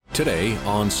Today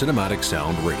on Cinematic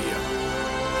Sound Radio.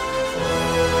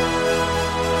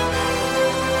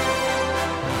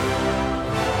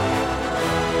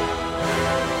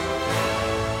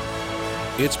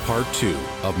 It's part 2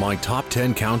 of my top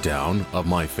 10 countdown of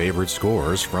my favorite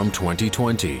scores from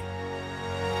 2020.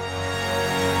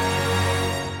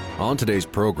 On today's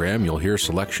program, you'll hear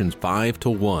selections 5 to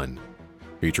 1,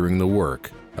 featuring the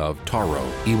work of Taro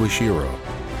Iwashiro,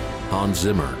 Hans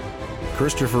Zimmer,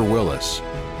 Christopher Willis,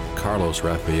 Carlos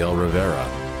Rafael Rivera,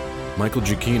 Michael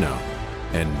Giacchino,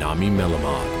 and Nami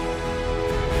Melamod.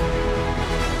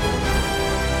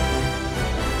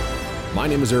 My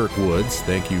name is Eric Woods.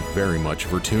 Thank you very much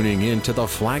for tuning in to the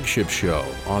flagship show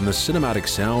on the Cinematic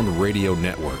Sound Radio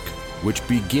Network, which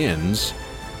begins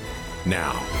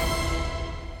now.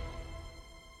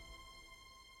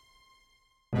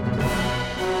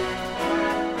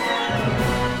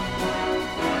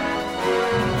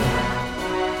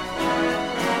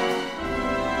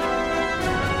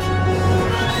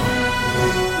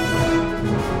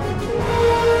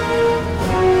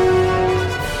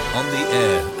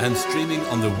 And streaming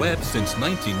on the web since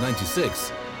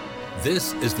 1996,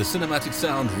 this is the Cinematic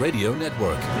Sound Radio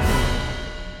Network.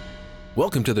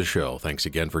 Welcome to the show. Thanks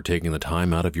again for taking the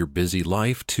time out of your busy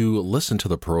life to listen to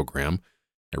the program.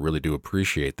 I really do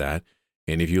appreciate that.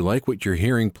 And if you like what you're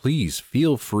hearing, please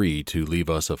feel free to leave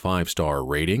us a 5-star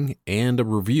rating and a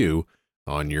review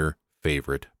on your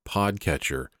favorite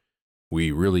podcatcher.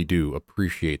 We really do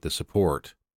appreciate the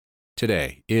support.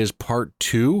 Today is part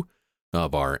 2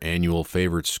 of our annual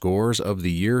favorite scores of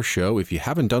the year show. If you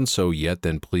haven't done so yet,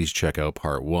 then please check out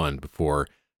part 1 before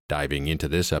diving into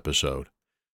this episode.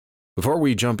 Before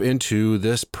we jump into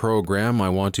this program, I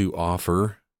want to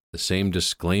offer the same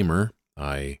disclaimer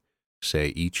I say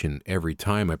each and every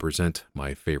time I present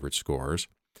my favorite scores.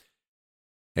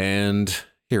 And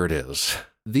here it is.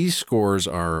 These scores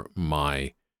are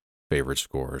my favorite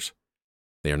scores.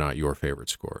 They are not your favorite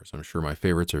scores. I'm sure my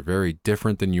favorites are very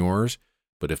different than yours.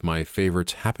 But if my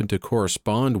favorites happen to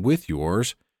correspond with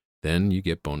yours, then you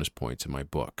get bonus points in my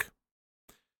book.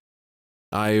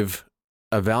 I've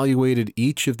evaluated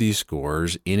each of these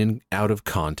scores in and out of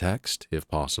context, if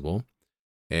possible.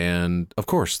 And, of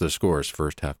course, the scores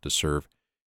first have to serve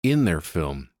in their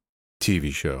film,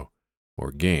 TV show, or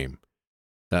game.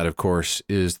 That, of course,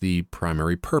 is the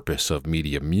primary purpose of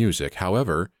media music.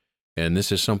 However, and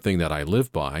this is something that I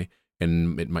live by,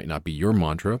 and it might not be your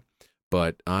mantra,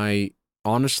 but I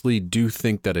honestly do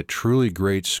think that a truly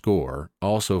great score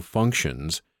also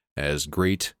functions as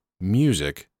great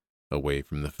music away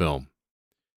from the film.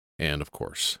 And of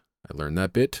course, I learned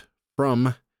that bit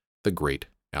from the great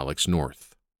Alex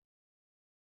North.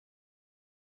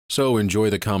 So enjoy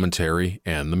the commentary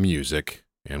and the music.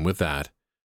 And with that,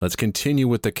 let's continue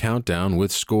with the countdown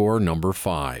with score number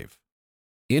 5.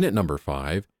 In at number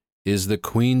 5 is The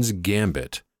Queen's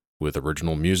Gambit, with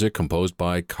original music composed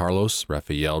by Carlos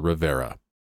Rafael Rivera.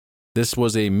 This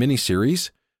was a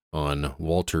miniseries on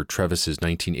Walter Tevis's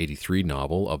 1983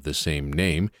 novel of the same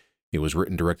name. It was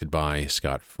written and directed by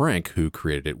Scott Frank, who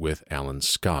created it with Alan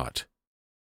Scott.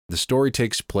 The story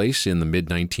takes place in the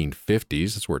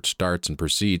mid-1950s. That's where it starts and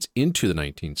proceeds into the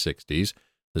 1960s.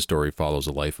 The story follows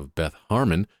the life of Beth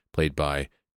Harmon, played by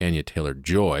Anya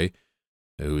Taylor-Joy,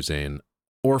 who's an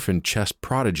orphan chess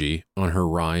prodigy on her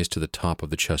rise to the top of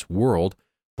the chess world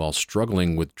while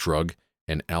struggling with drug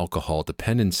and alcohol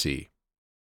dependency.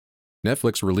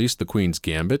 Netflix released The Queen's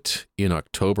Gambit in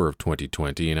October of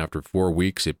 2020, and after 4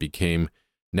 weeks it became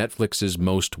Netflix's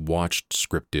most watched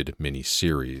scripted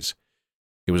miniseries.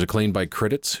 It was acclaimed by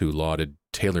critics who lauded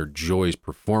Taylor-Joy's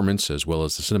performance as well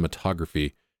as the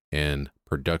cinematography and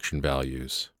production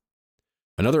values.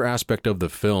 Another aspect of the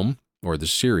film, or the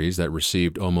series, that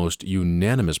received almost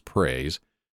unanimous praise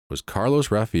was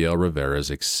Carlos Rafael Rivera's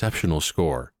exceptional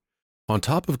score. On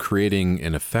top of creating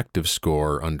an effective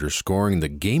score underscoring the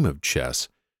game of chess,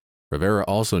 Rivera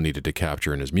also needed to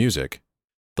capture in his music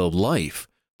the life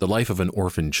of an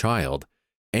orphan child,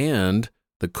 and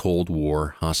the Cold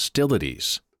War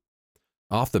hostilities.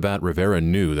 Off the bat, Rivera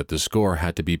knew that the score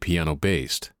had to be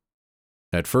piano-based.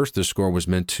 At first, the score was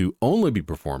meant to only be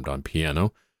performed on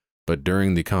piano, but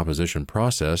during the composition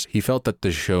process, he felt that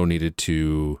the show needed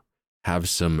to have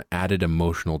some added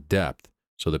emotional depth,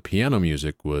 so the piano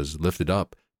music was lifted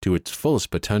up to its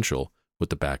fullest potential with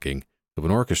the backing of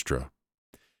an orchestra.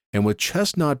 And with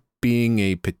chess not being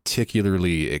a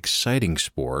particularly exciting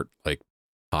sport like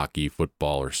hockey,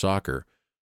 football, or soccer,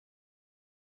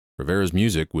 Rivera's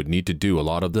music would need to do a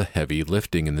lot of the heavy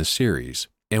lifting in the series.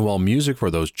 And while music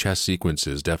for those chess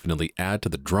sequences definitely add to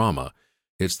the drama,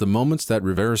 it's the moments that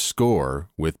Rivera's score,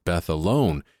 with Beth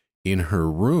alone, in her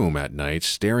room at night,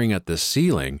 staring at the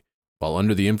ceiling while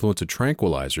under the influence of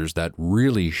tranquilizers that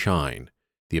really shine.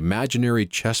 The imaginary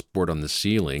chessboard on the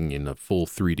ceiling in a full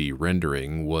 3D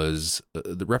rendering was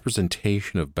the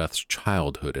representation of Beth's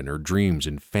childhood and her dreams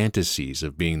and fantasies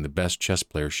of being the best chess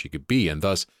player she could be, and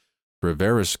thus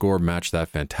Rivera's score matched that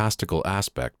fantastical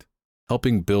aspect,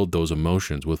 helping build those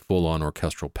emotions with full-on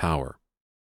orchestral power.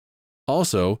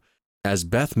 Also, as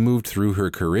Beth moved through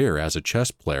her career as a chess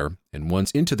player and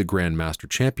once into the Grandmaster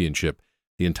Championship,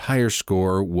 the entire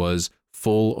score was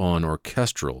full-on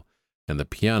orchestral, and the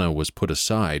piano was put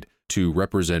aside to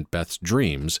represent Beth's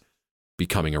dreams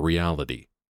becoming a reality.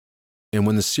 And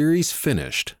when the series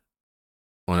finished,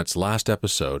 on its last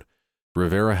episode,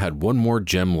 Rivera had one more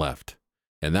gem left,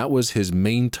 and that was his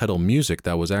main title music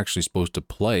that was actually supposed to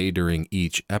play during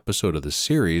each episode of the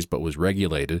series, but was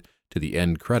regulated to the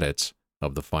end credits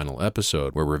of the final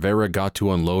episode, where Rivera got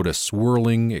to unload a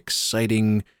swirling,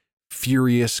 exciting,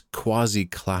 furious,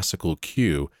 quasi-classical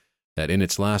cue that in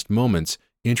its last moments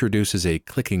introduces a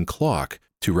clicking clock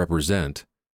to represent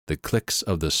the clicks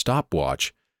of the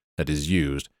stopwatch that is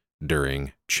used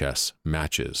during chess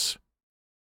matches.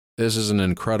 This is an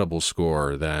incredible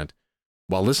score that,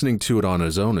 while listening to it on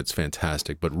its own, it's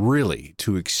fantastic, but really,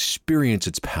 to experience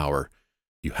its power,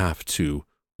 you have to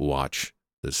watch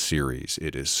the series.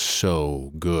 It is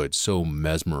so good, so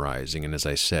mesmerizing, and as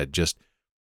I said, just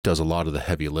does a lot of the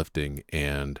heavy lifting,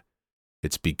 and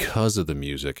it's because of the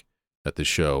music that the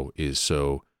show is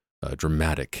so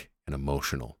dramatic and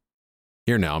emotional.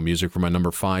 Here now, music for my number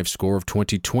 5 score of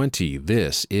 2020.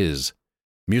 This is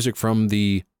music from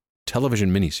the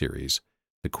television miniseries,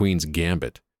 The Queen's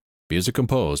Gambit, music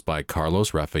composed by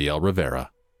Carlos Rafael Rivera.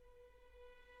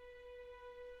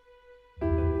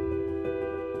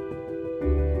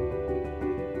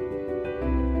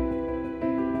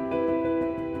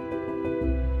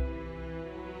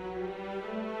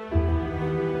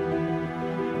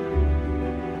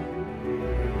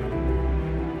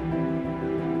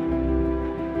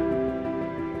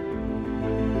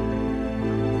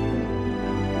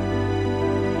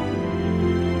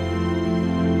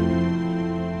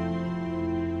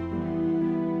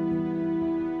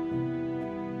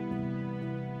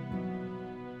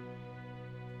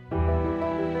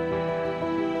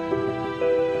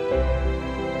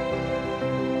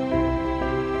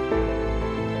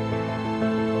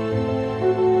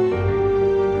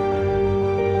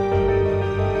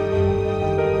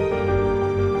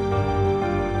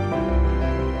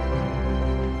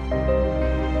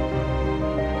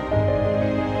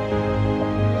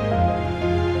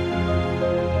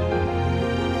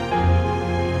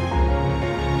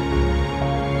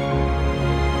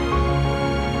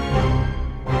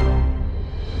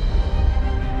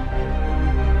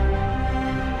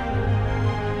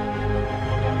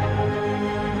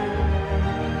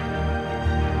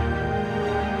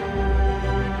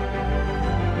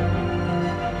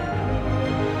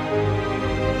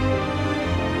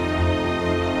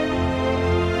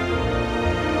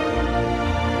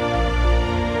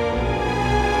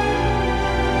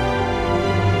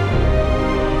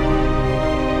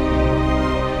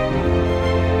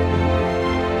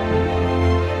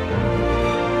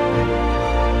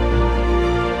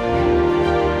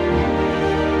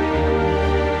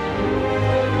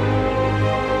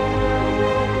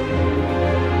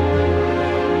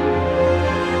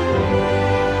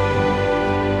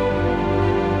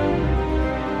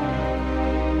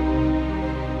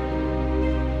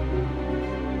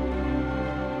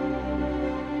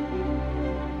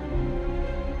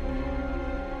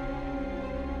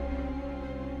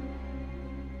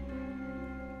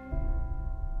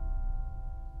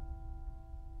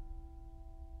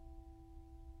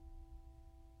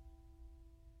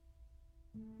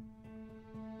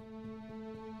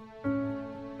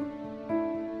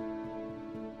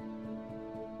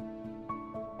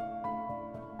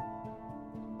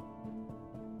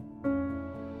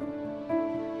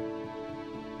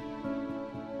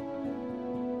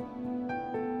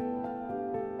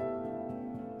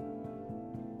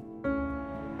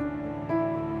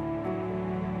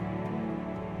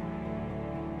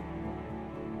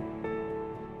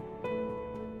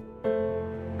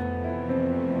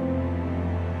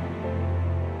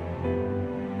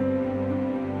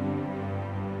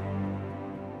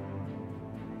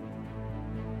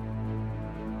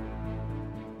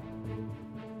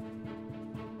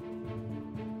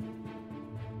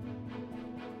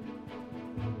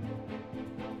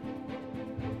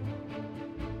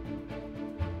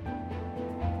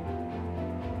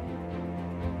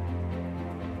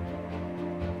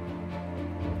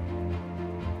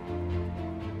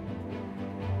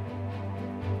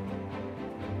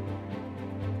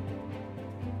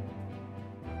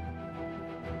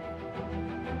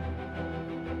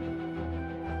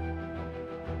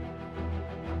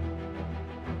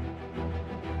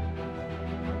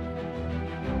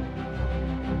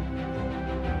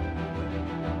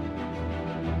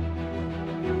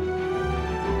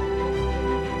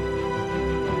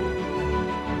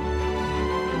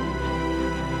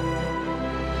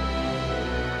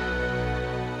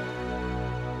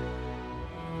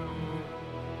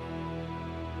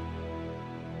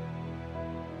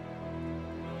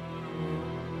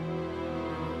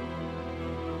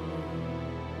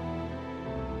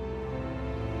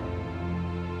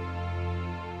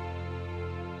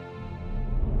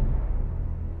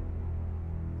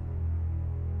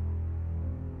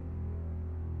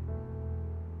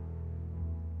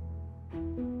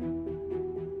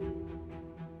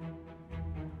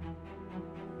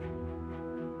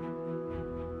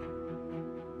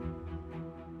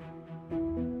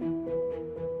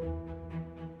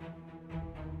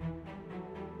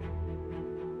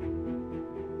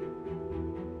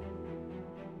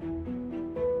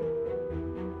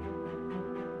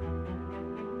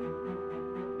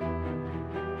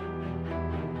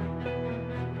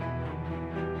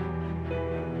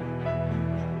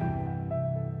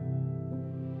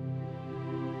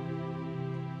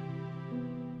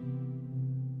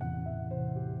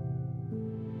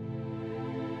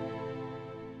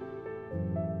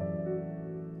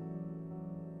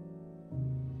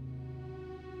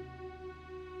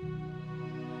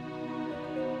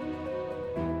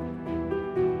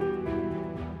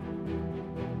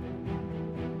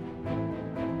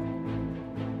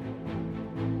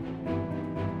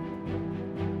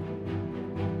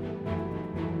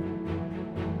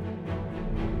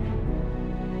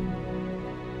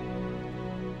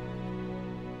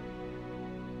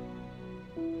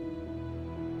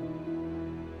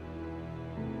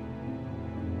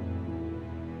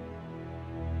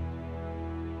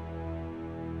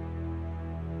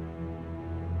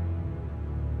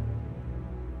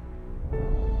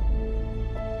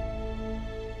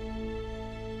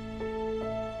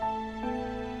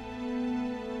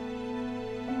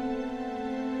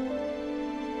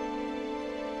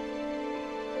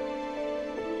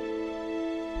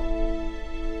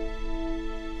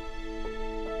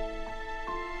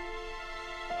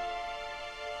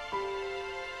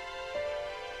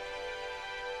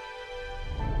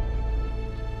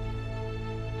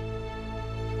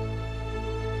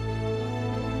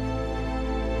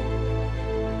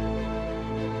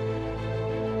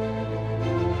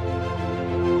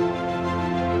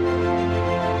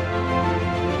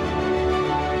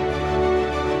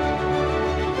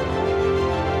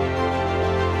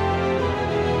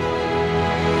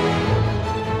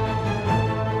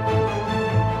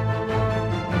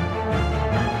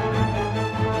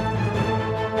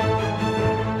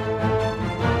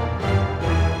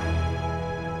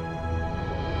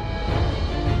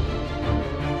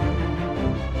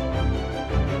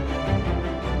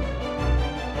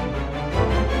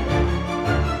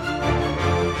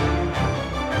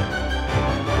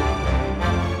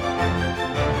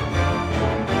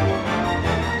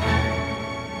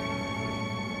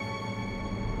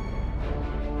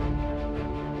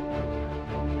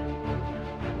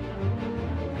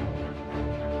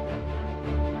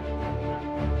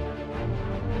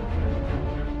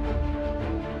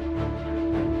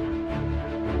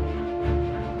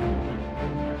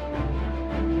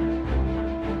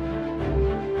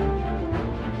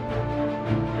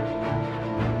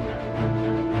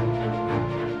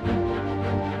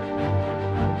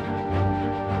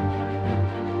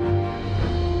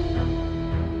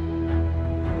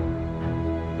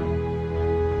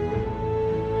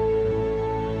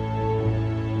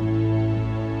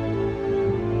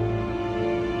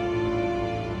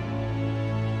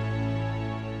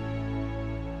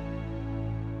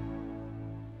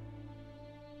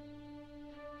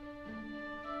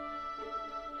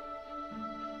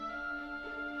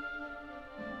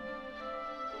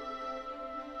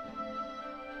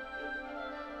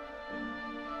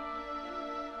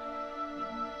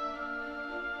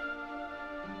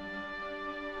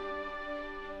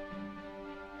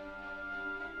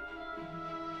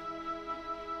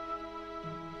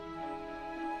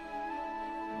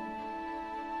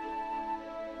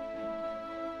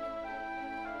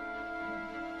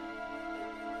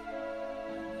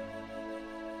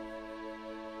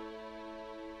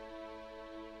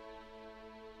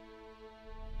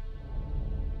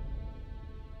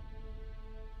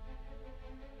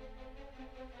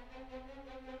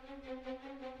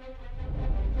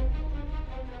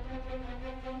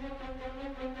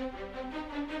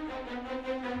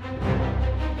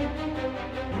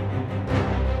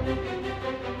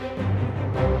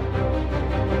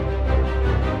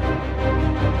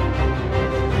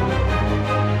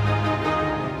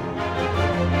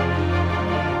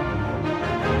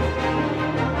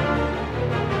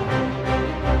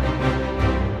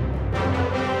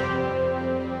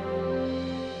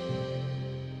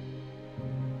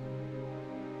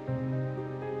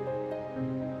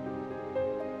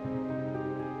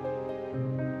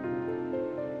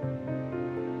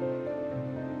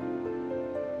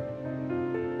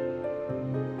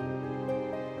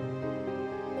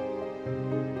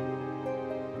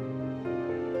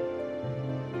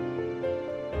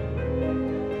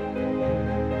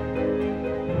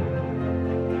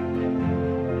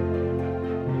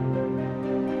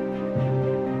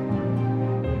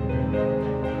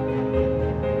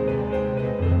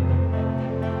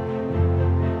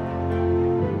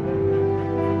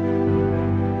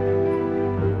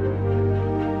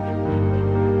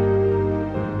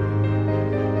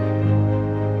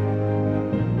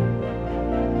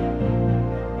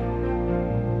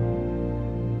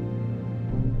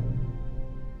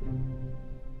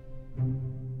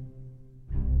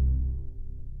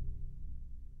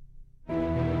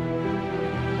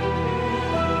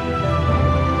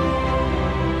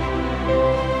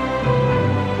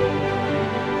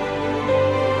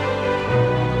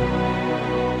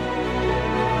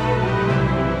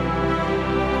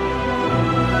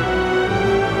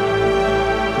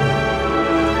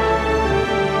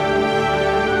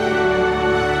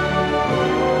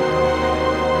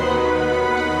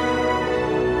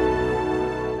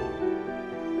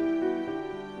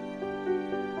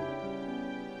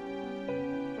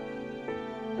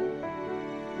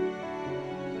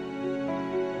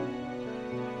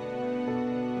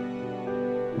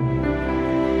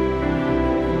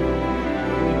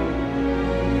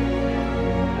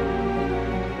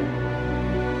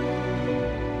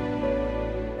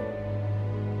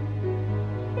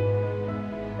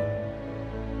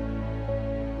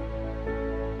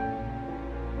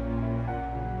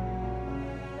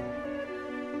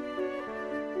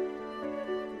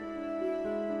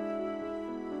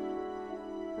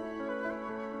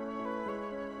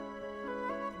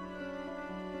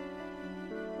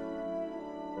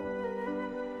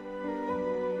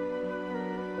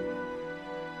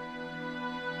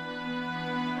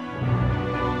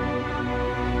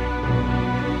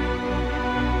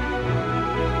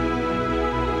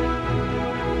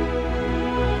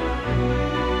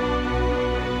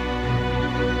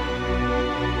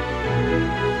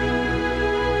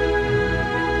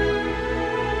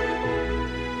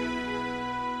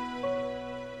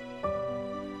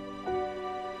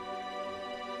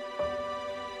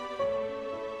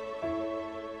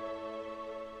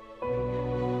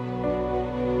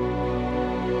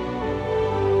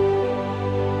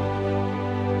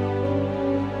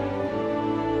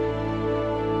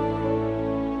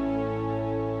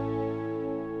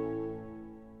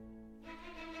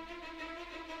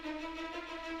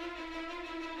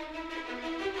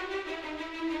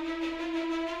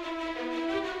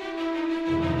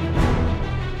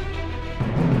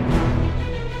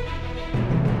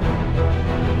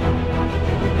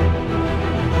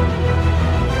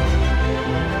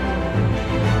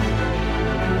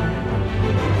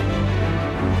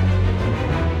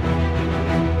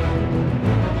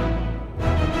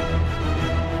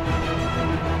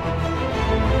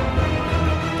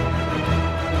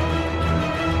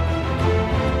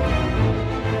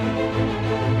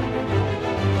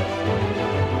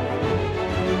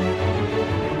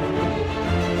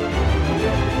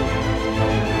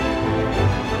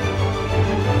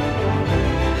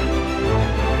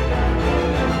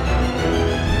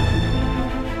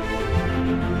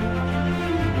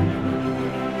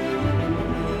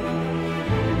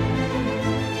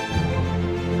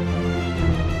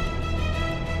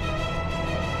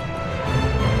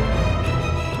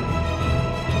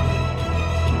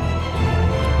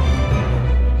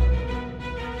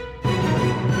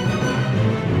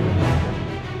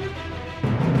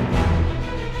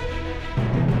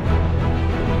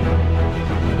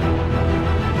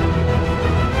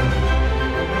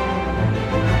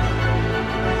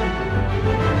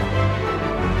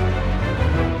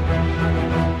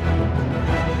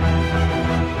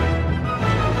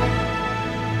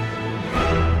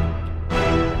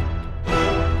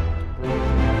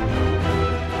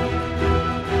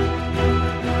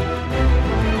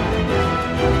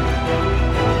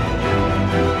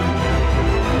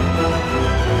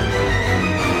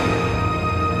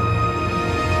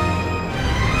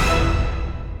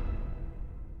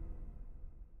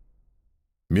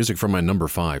 Music from my number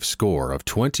 5 score of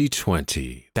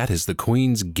 2020. That is The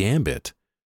Queen's Gambit,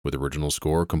 with original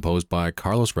score composed by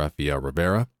Carlos Rafael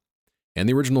Rivera, and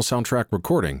the original soundtrack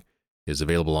recording is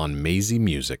available on Maisie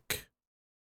Music.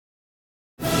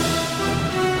 This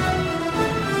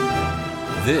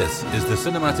is the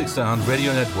Cinematic Sound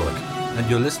Radio Network, and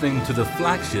you're listening to the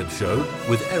flagship show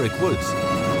with Eric Woods.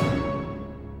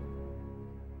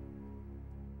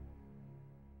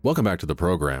 Welcome back to the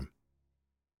program.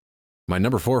 My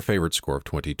number 4 favorite score of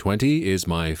 2020 is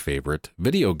my favorite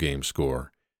video game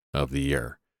score of the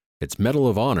year. It's Medal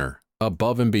of Honor,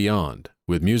 Above and Beyond,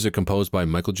 with music composed by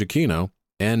Michael Giacchino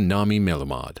and Nami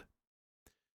Melumad.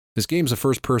 This game's a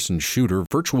first-person shooter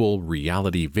virtual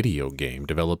reality video game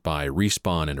developed by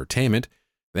Respawn Entertainment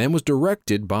and was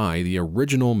directed by the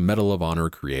original Medal of Honor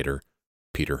creator,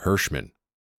 Peter Hirschman.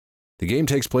 The game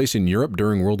takes place in Europe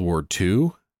during World War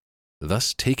II,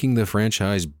 thus taking the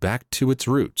franchise back to its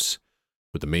roots,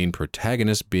 with the main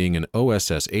protagonist being an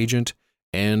OSS agent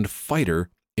and fighter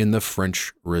in the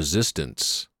French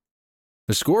Resistance.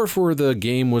 The score for the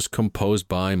game was composed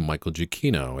by Michael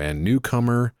Giacchino and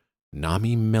newcomer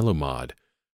Nami Melumad.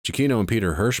 Giacchino and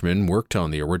Peter Hirschman worked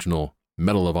on the original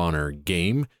Medal of Honor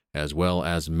game, as well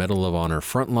as Medal of Honor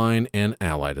Frontline and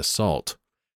Allied Assault,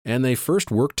 and they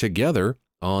first worked together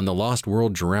on the Lost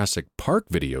World Jurassic Park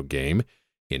video game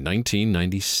in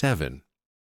 1997.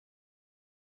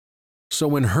 So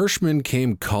when Hirschman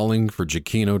came calling for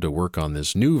Giacchino to work on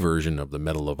this new version of the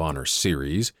Medal of Honor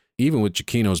series, even with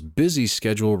Giacchino's busy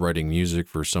schedule writing music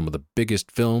for some of the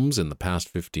biggest films in the past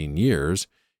 15 years,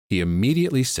 he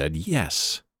immediately said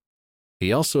yes.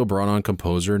 He also brought on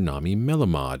composer Nami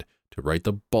Melumad to write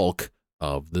the bulk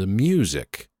of the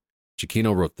music.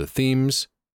 Giacchino wrote the themes,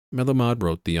 Melumad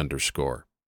wrote the underscore.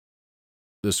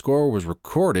 The score was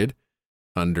recorded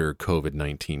under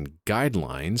COVID-19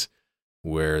 guidelines,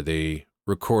 where they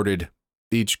recorded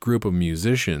each group of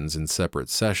musicians in separate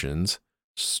sessions,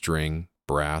 string,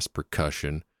 brass,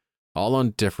 percussion, all on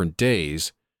different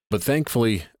days. But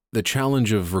thankfully, the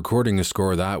challenge of recording a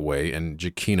score that way, and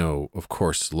Giacchino, of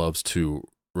course, loves to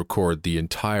record the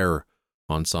entire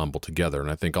ensemble together, and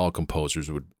I think all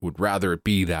composers would rather it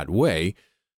be that way,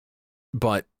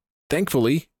 but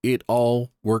thankfully, it all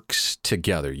works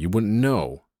together. You wouldn't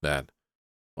know that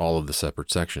all of the separate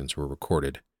sections were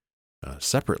recorded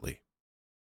separately.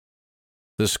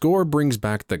 The score brings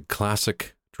back the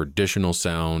classic traditional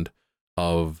sound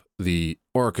of the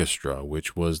orchestra,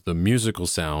 which was the musical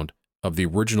sound of the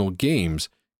original games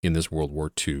in this World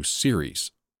War II series.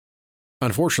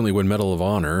 Unfortunately, when Medal of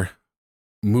Honor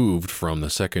moved from the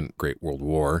Second Great World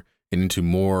War and into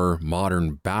more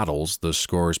modern battles, the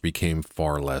scores became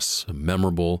far less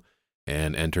memorable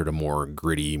and entered a more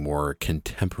gritty, more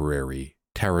contemporary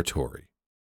territory.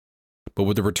 But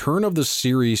with the return of the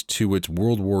series to its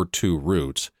World War II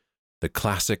roots, the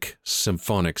classic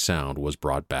symphonic sound was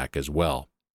brought back as well.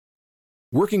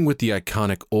 Working with the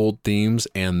iconic old themes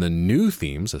and the new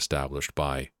themes established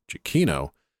by Giacchino,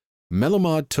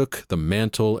 Melumad took the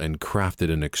mantle and crafted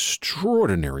an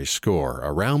extraordinary score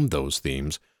around those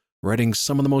themes, writing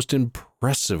some of the most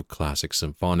impressive classic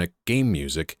symphonic game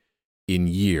music in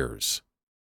years.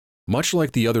 Much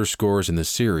like the other scores in the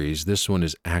series, this one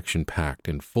is action-packed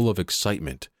and full of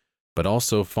excitement, but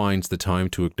also finds the time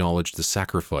to acknowledge the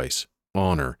sacrifice,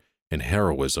 honor, and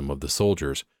heroism of the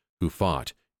soldiers who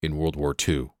fought in World War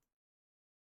II.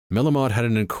 Melumad had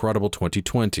an incredible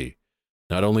 2020.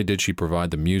 Not only did she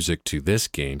provide the music to this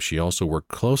game, she also worked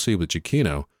closely with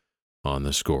Giacchino on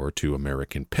the score to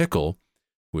American Pickle,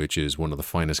 which is one of the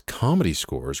finest comedy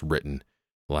scores written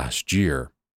last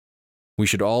year. We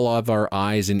should all have our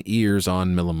eyes and ears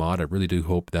on Melumad. I really do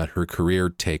hope that her career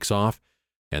takes off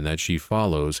and that she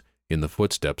follows in the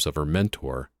footsteps of her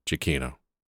mentor, Giacchino.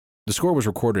 The score was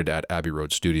recorded at Abbey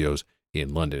Road Studios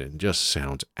in London and just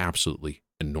sounds absolutely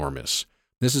enormous.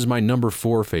 This is my number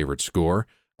 4 favorite score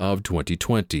of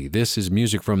 2020. This is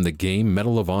music from the game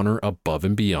Medal of Honor Above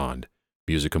and Beyond.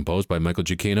 Music composed by Michael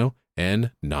Giacchino and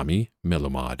Nami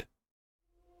Melumad.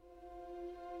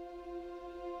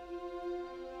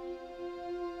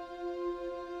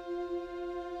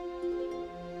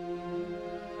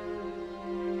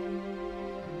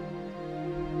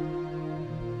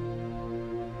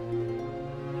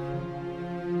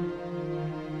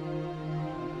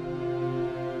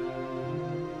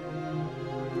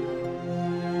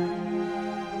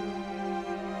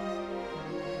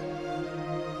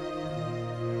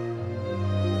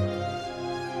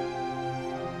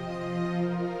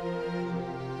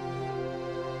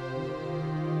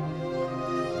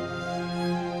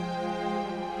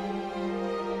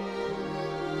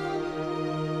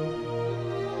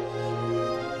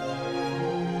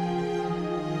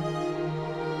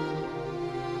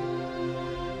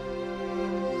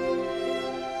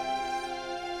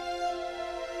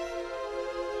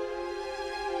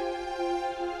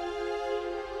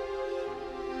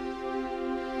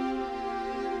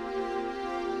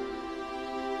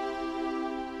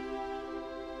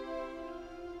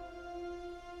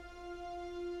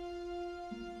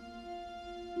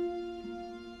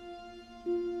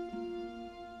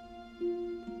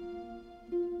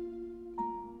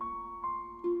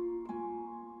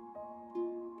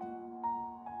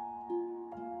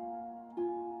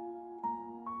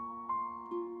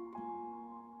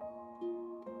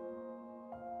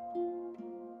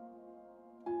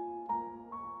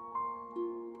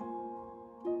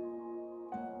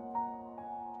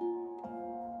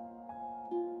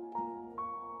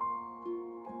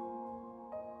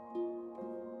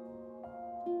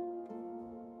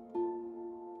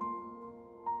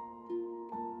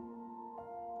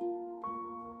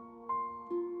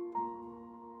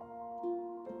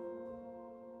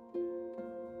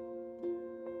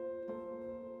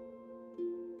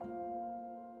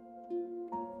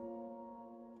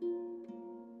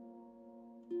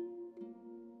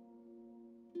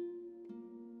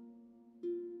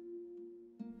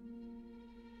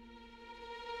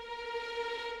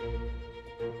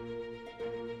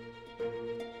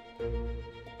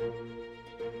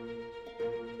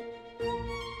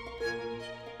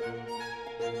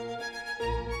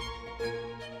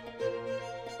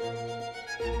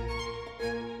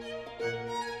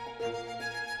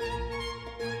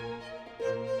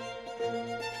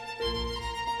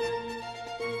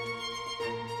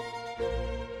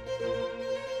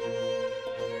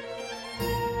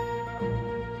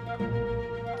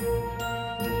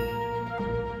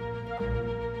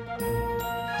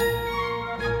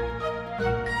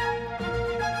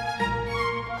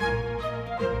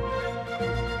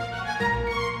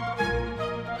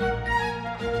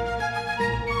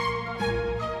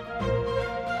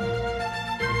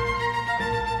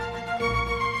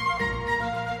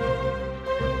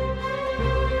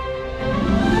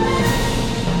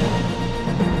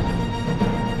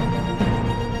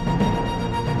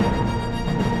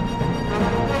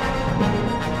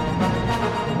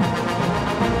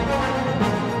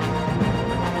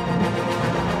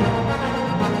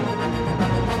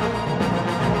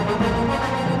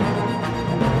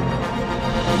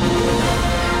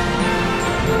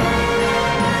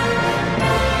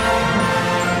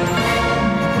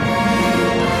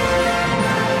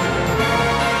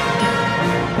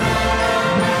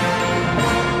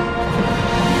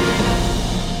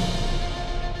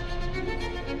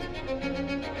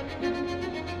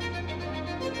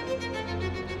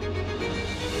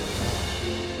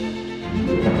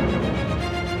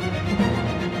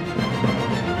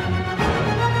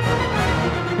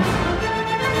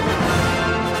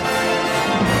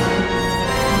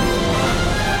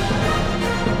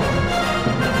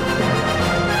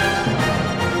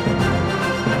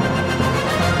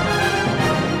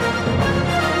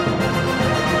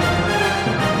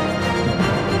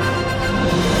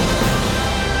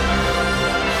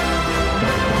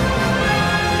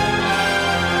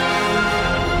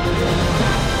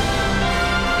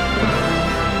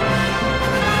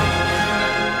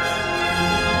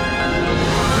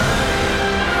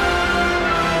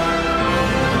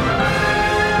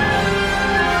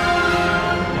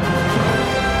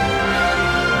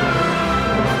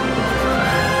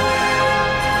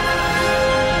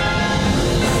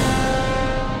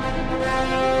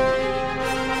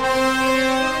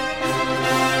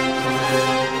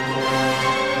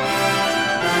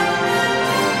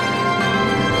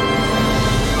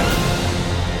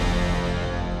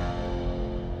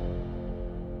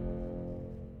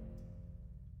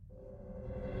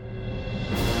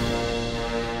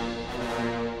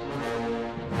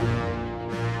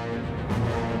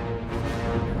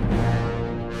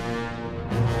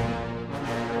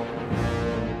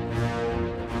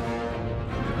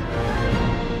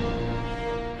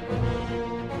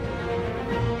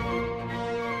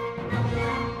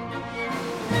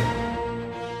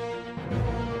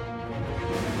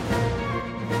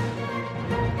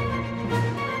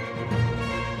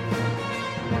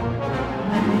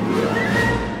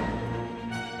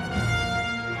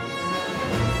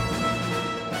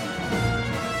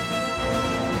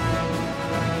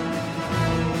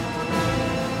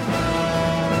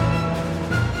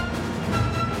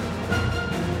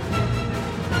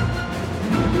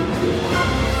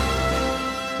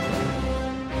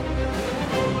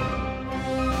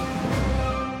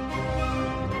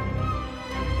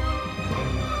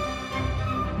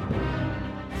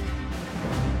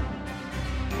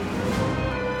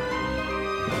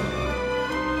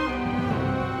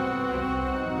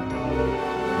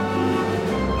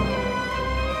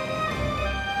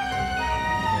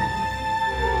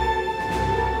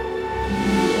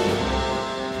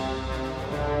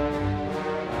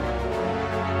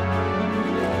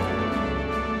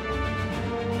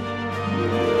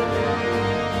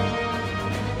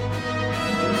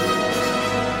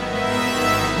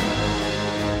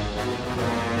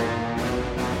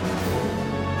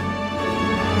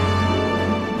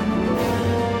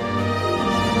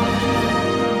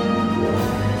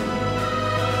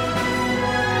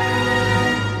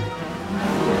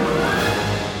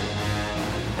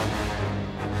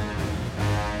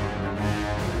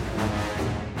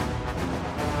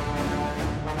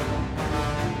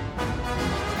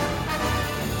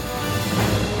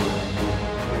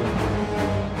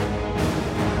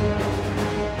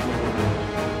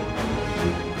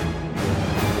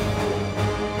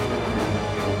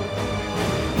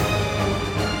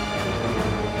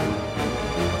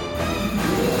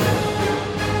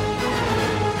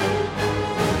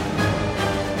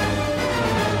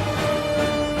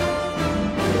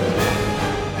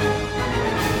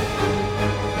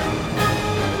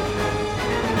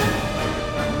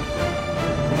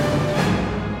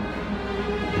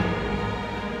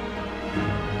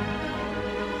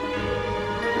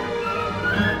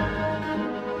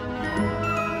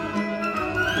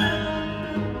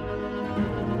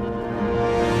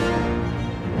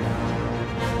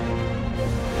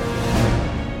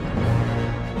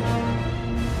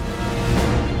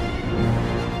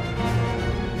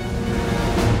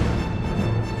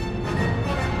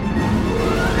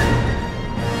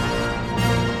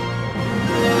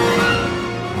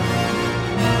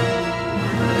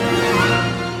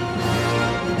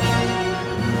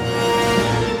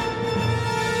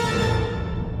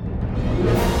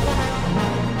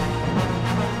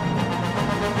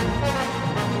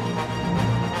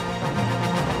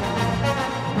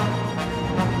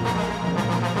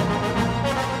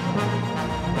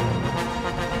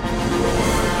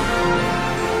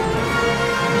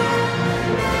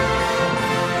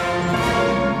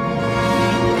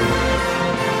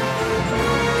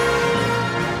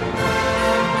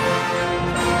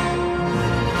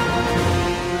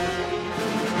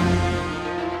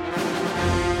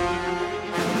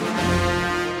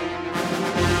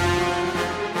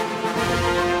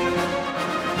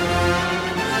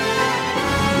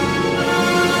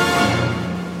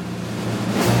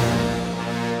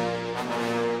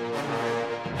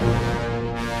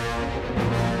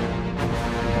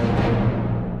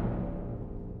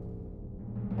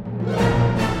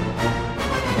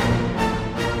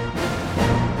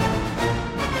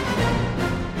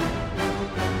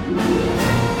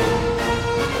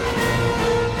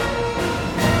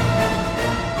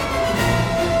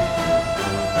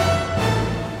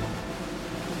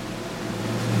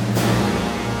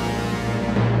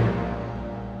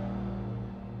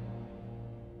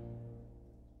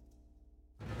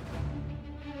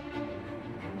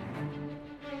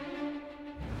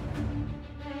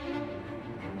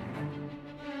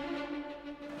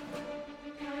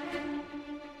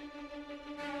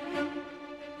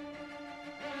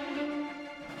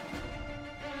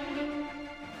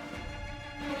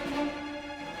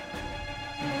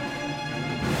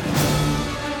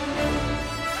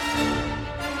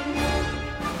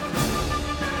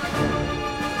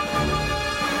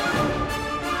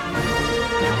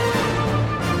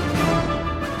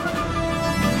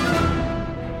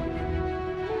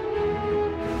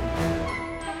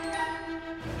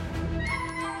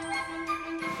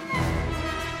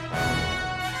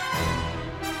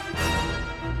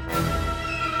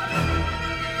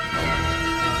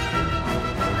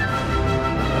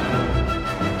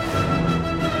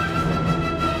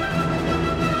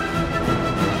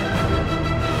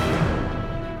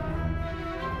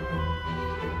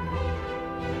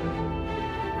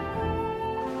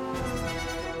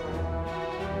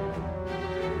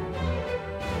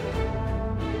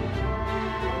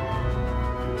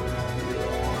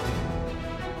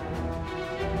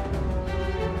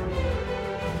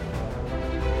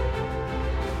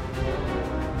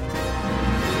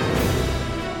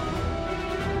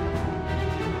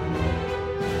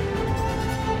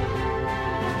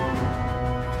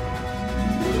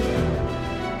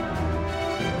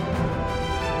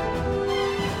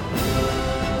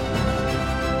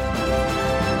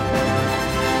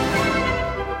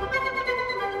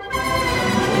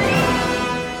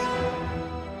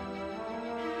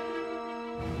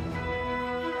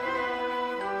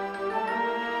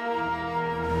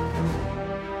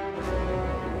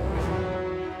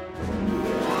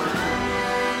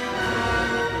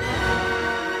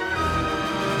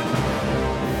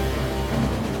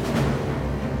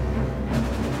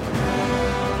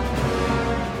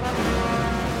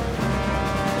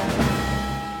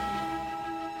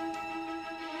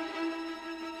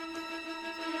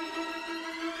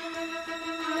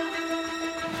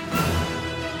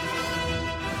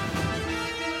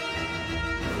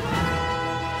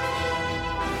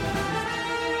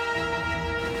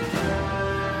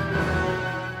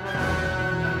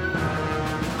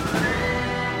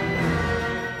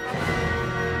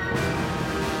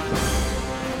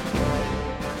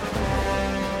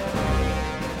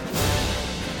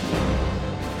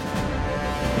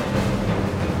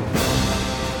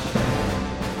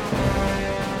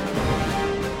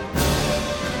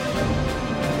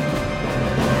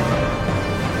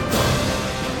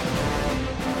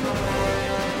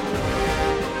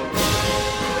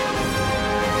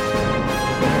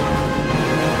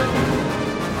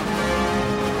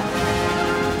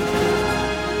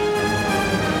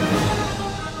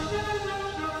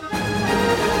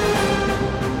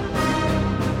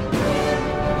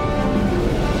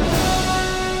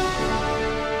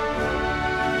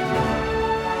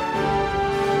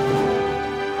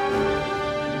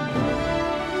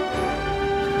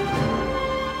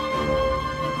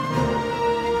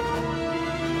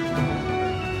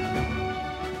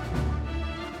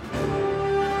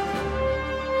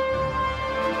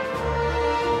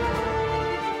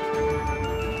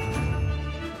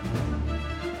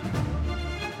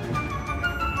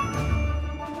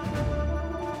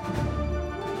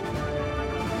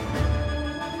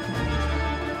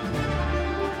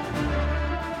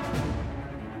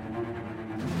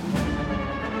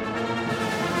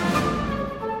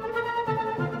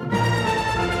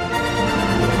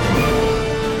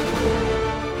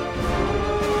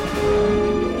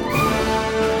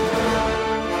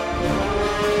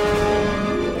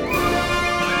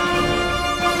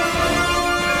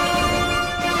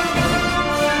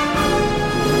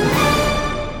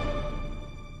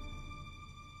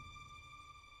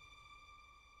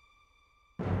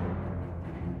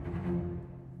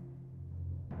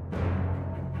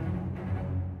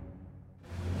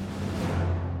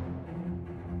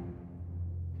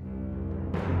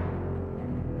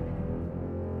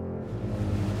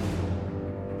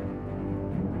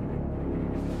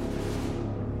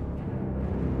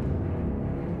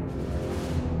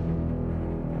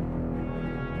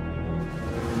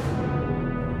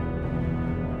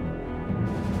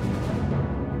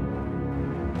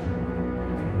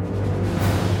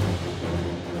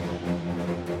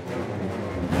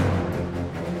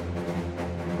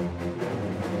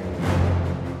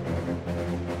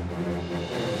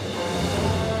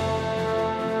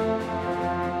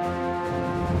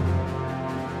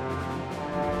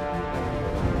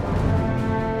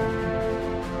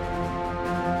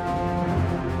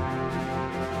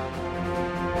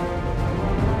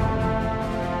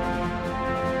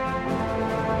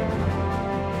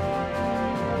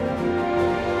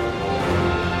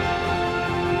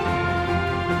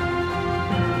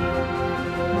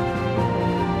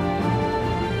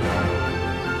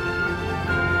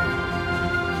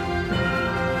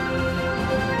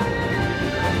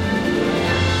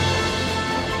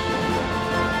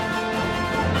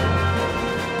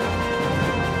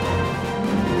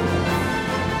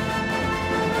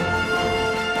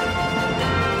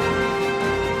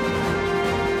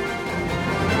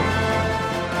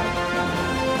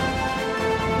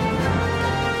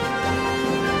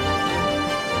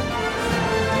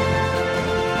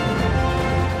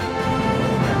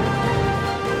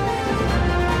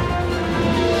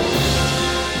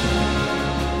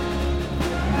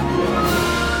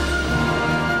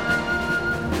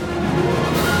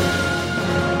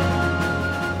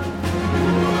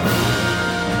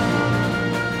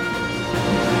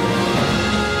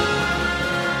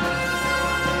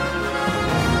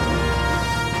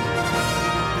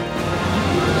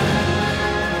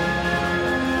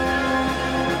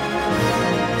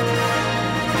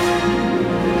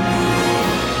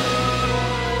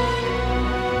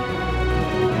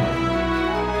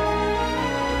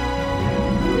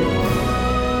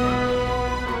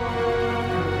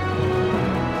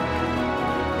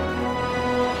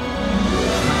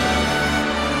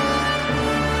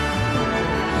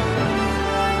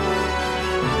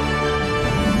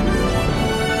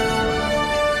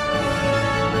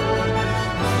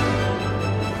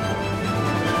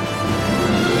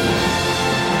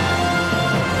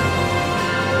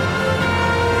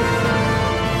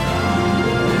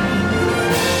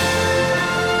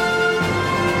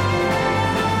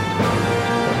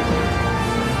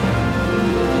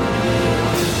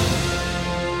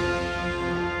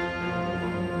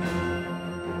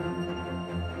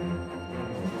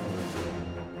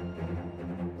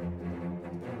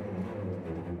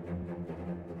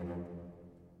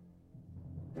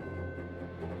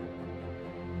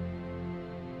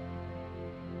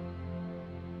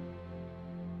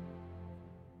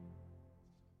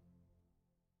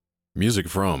 Music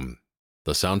from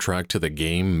the soundtrack to the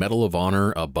game Medal of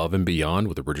Honor Above and Beyond,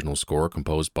 with original score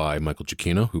composed by Michael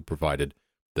Giacchino, who provided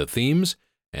the themes,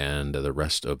 and the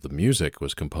rest of the music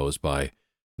was composed by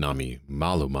Nami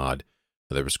Malumad.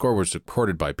 The score was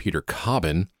recorded by Peter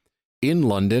Cobbin in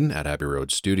London at Abbey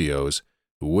Road Studios,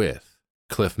 with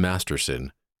Cliff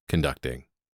Masterson conducting.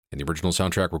 And the original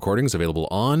soundtrack recording is available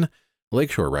on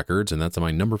Lakeshore Records, and that's my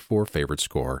number 4 favorite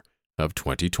score of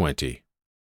 2020.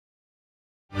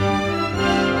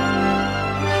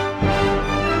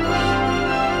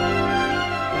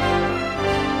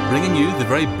 Bringing you the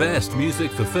very best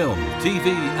music for film, TV,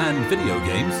 and video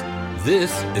games,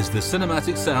 this is the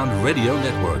Cinematic Sound Radio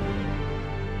Network.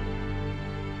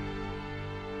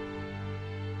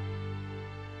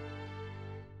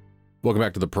 Welcome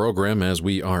back to the program as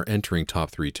we are entering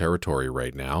top 3 territory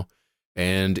right now.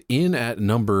 And in at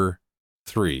number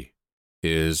 3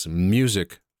 is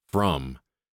music from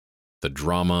the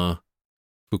drama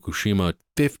Fukushima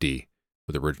 50,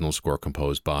 with original score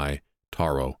composed by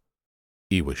Taro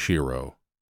Iwashiro.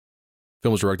 The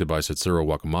film was directed by Setsuro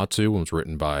Wakamatsu and was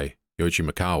written by Yoichi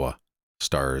Mikawa.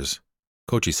 Stars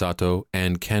Koichi Sato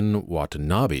and Ken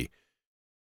Watanabe.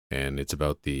 And it's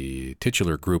about the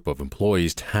titular group of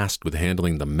employees tasked with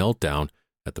handling the meltdown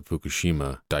at the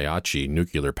Fukushima Daiichi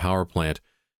nuclear power plant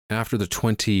after the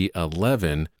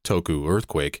 2011 Toku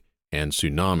earthquake and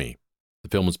tsunami. The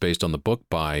film was based on the book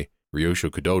by Ryosho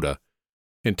Kudoda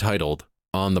entitled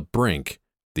On the Brink,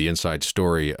 The Inside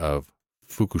Story of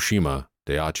Fukushima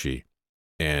Daiichi,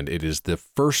 and it is the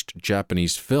first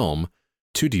Japanese film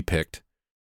to depict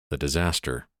the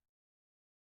disaster.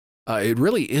 It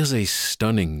really is a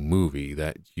stunning movie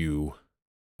that you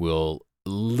will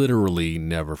literally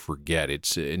never forget.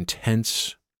 It's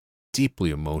intense, deeply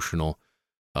emotional,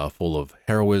 full of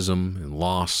heroism and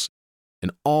loss,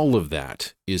 and all of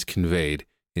that is conveyed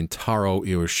in Taro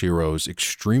Iwashiro's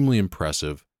extremely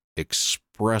impressive,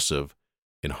 expressive,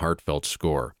 and heartfelt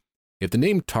score. If the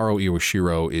name Taro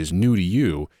Iwashiro is new to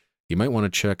you, you might want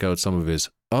to check out some of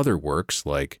his other works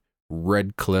like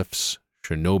Red Cliffs,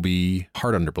 Shinobi,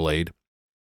 Heart Under Blade,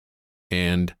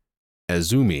 and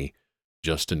Azumi,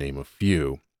 just to name a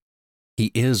few.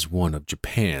 He is one of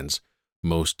Japan's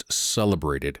most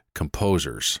celebrated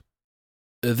composers.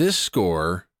 This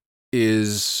score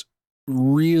is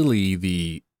really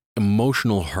the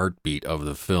emotional heartbeat of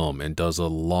the film and does a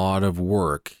lot of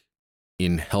work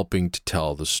in helping to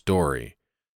tell the story.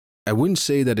 I wouldn't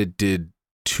say that it did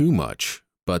too much,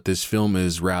 but this film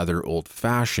is rather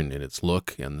old-fashioned in its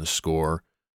look, and the score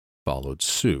followed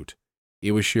suit.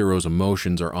 Iwashiro's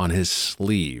emotions are on his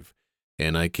sleeve,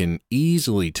 and I can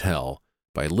easily tell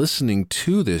by listening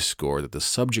to this score that the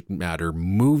subject matter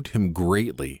moved him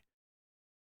greatly.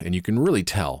 And you can really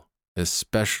tell,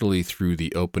 especially through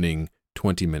the opening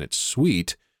 20-minute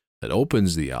suite that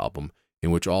opens the album, in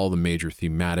which all the major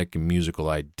thematic and musical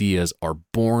ideas are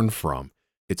born from.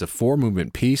 It's a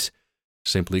 4-movement piece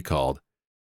simply called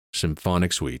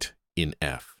Symphonic Suite in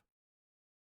F.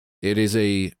 It is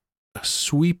a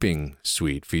sweeping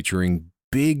suite featuring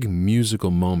big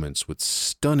musical moments with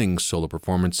stunning solo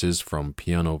performances from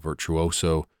piano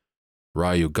virtuoso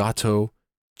Ryu Gato,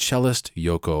 cellist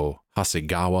Yoko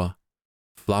Hasegawa,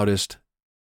 flautist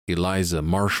Eliza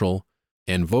Marshall,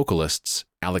 and vocalists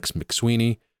Alex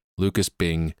McSweeney, Lucas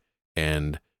Bing,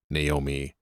 and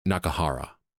Naomi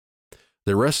Nakahara.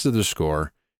 The rest of the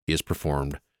score is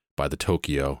performed by the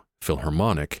Tokyo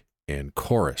Philharmonic and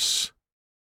Chorus.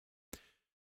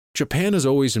 Japan has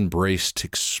always embraced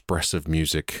expressive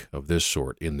music of this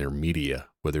sort in their media,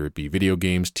 whether it be video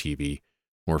games, TV,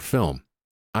 or film.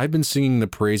 I've been singing the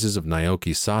praises of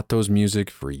Naoki Sato's music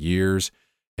for years,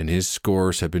 and his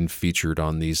scores have been featured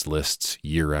on these lists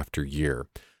year after year.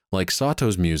 Like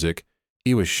Sato's music,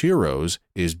 Iwashiro's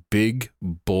is big,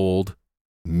 bold,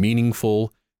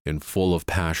 meaningful, and full of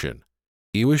passion.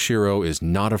 Iwashiro is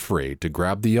not afraid to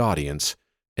grab the audience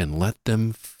and let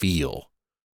them feel.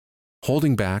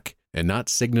 Holding back and not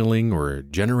signaling or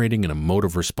generating an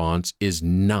emotive response is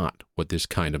not what this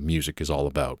kind of music is all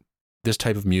about. This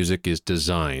type of music is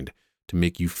designed to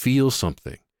make you feel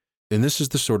something, and this is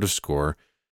the sort of score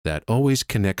that always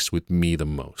connects with me the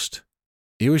most.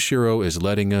 Iwashiro is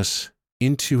letting us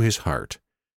into his heart,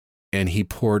 and he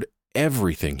poured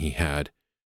everything he had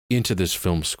into this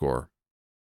film score.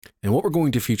 And what we're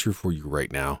going to feature for you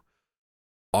right now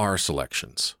are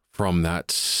selections from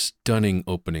that stunning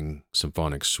opening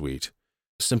symphonic suite,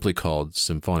 simply called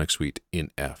Symphonic Suite in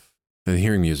F. And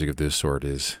hearing music of this sort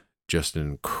is just an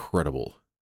incredible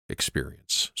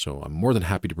experience. So I'm more than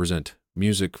happy to present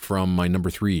music from my number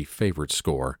 3 favorite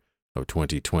score of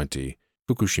 2020,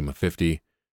 Fukushima 50,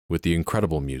 with the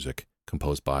incredible music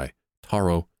composed by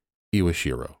Haru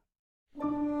Iwashiro.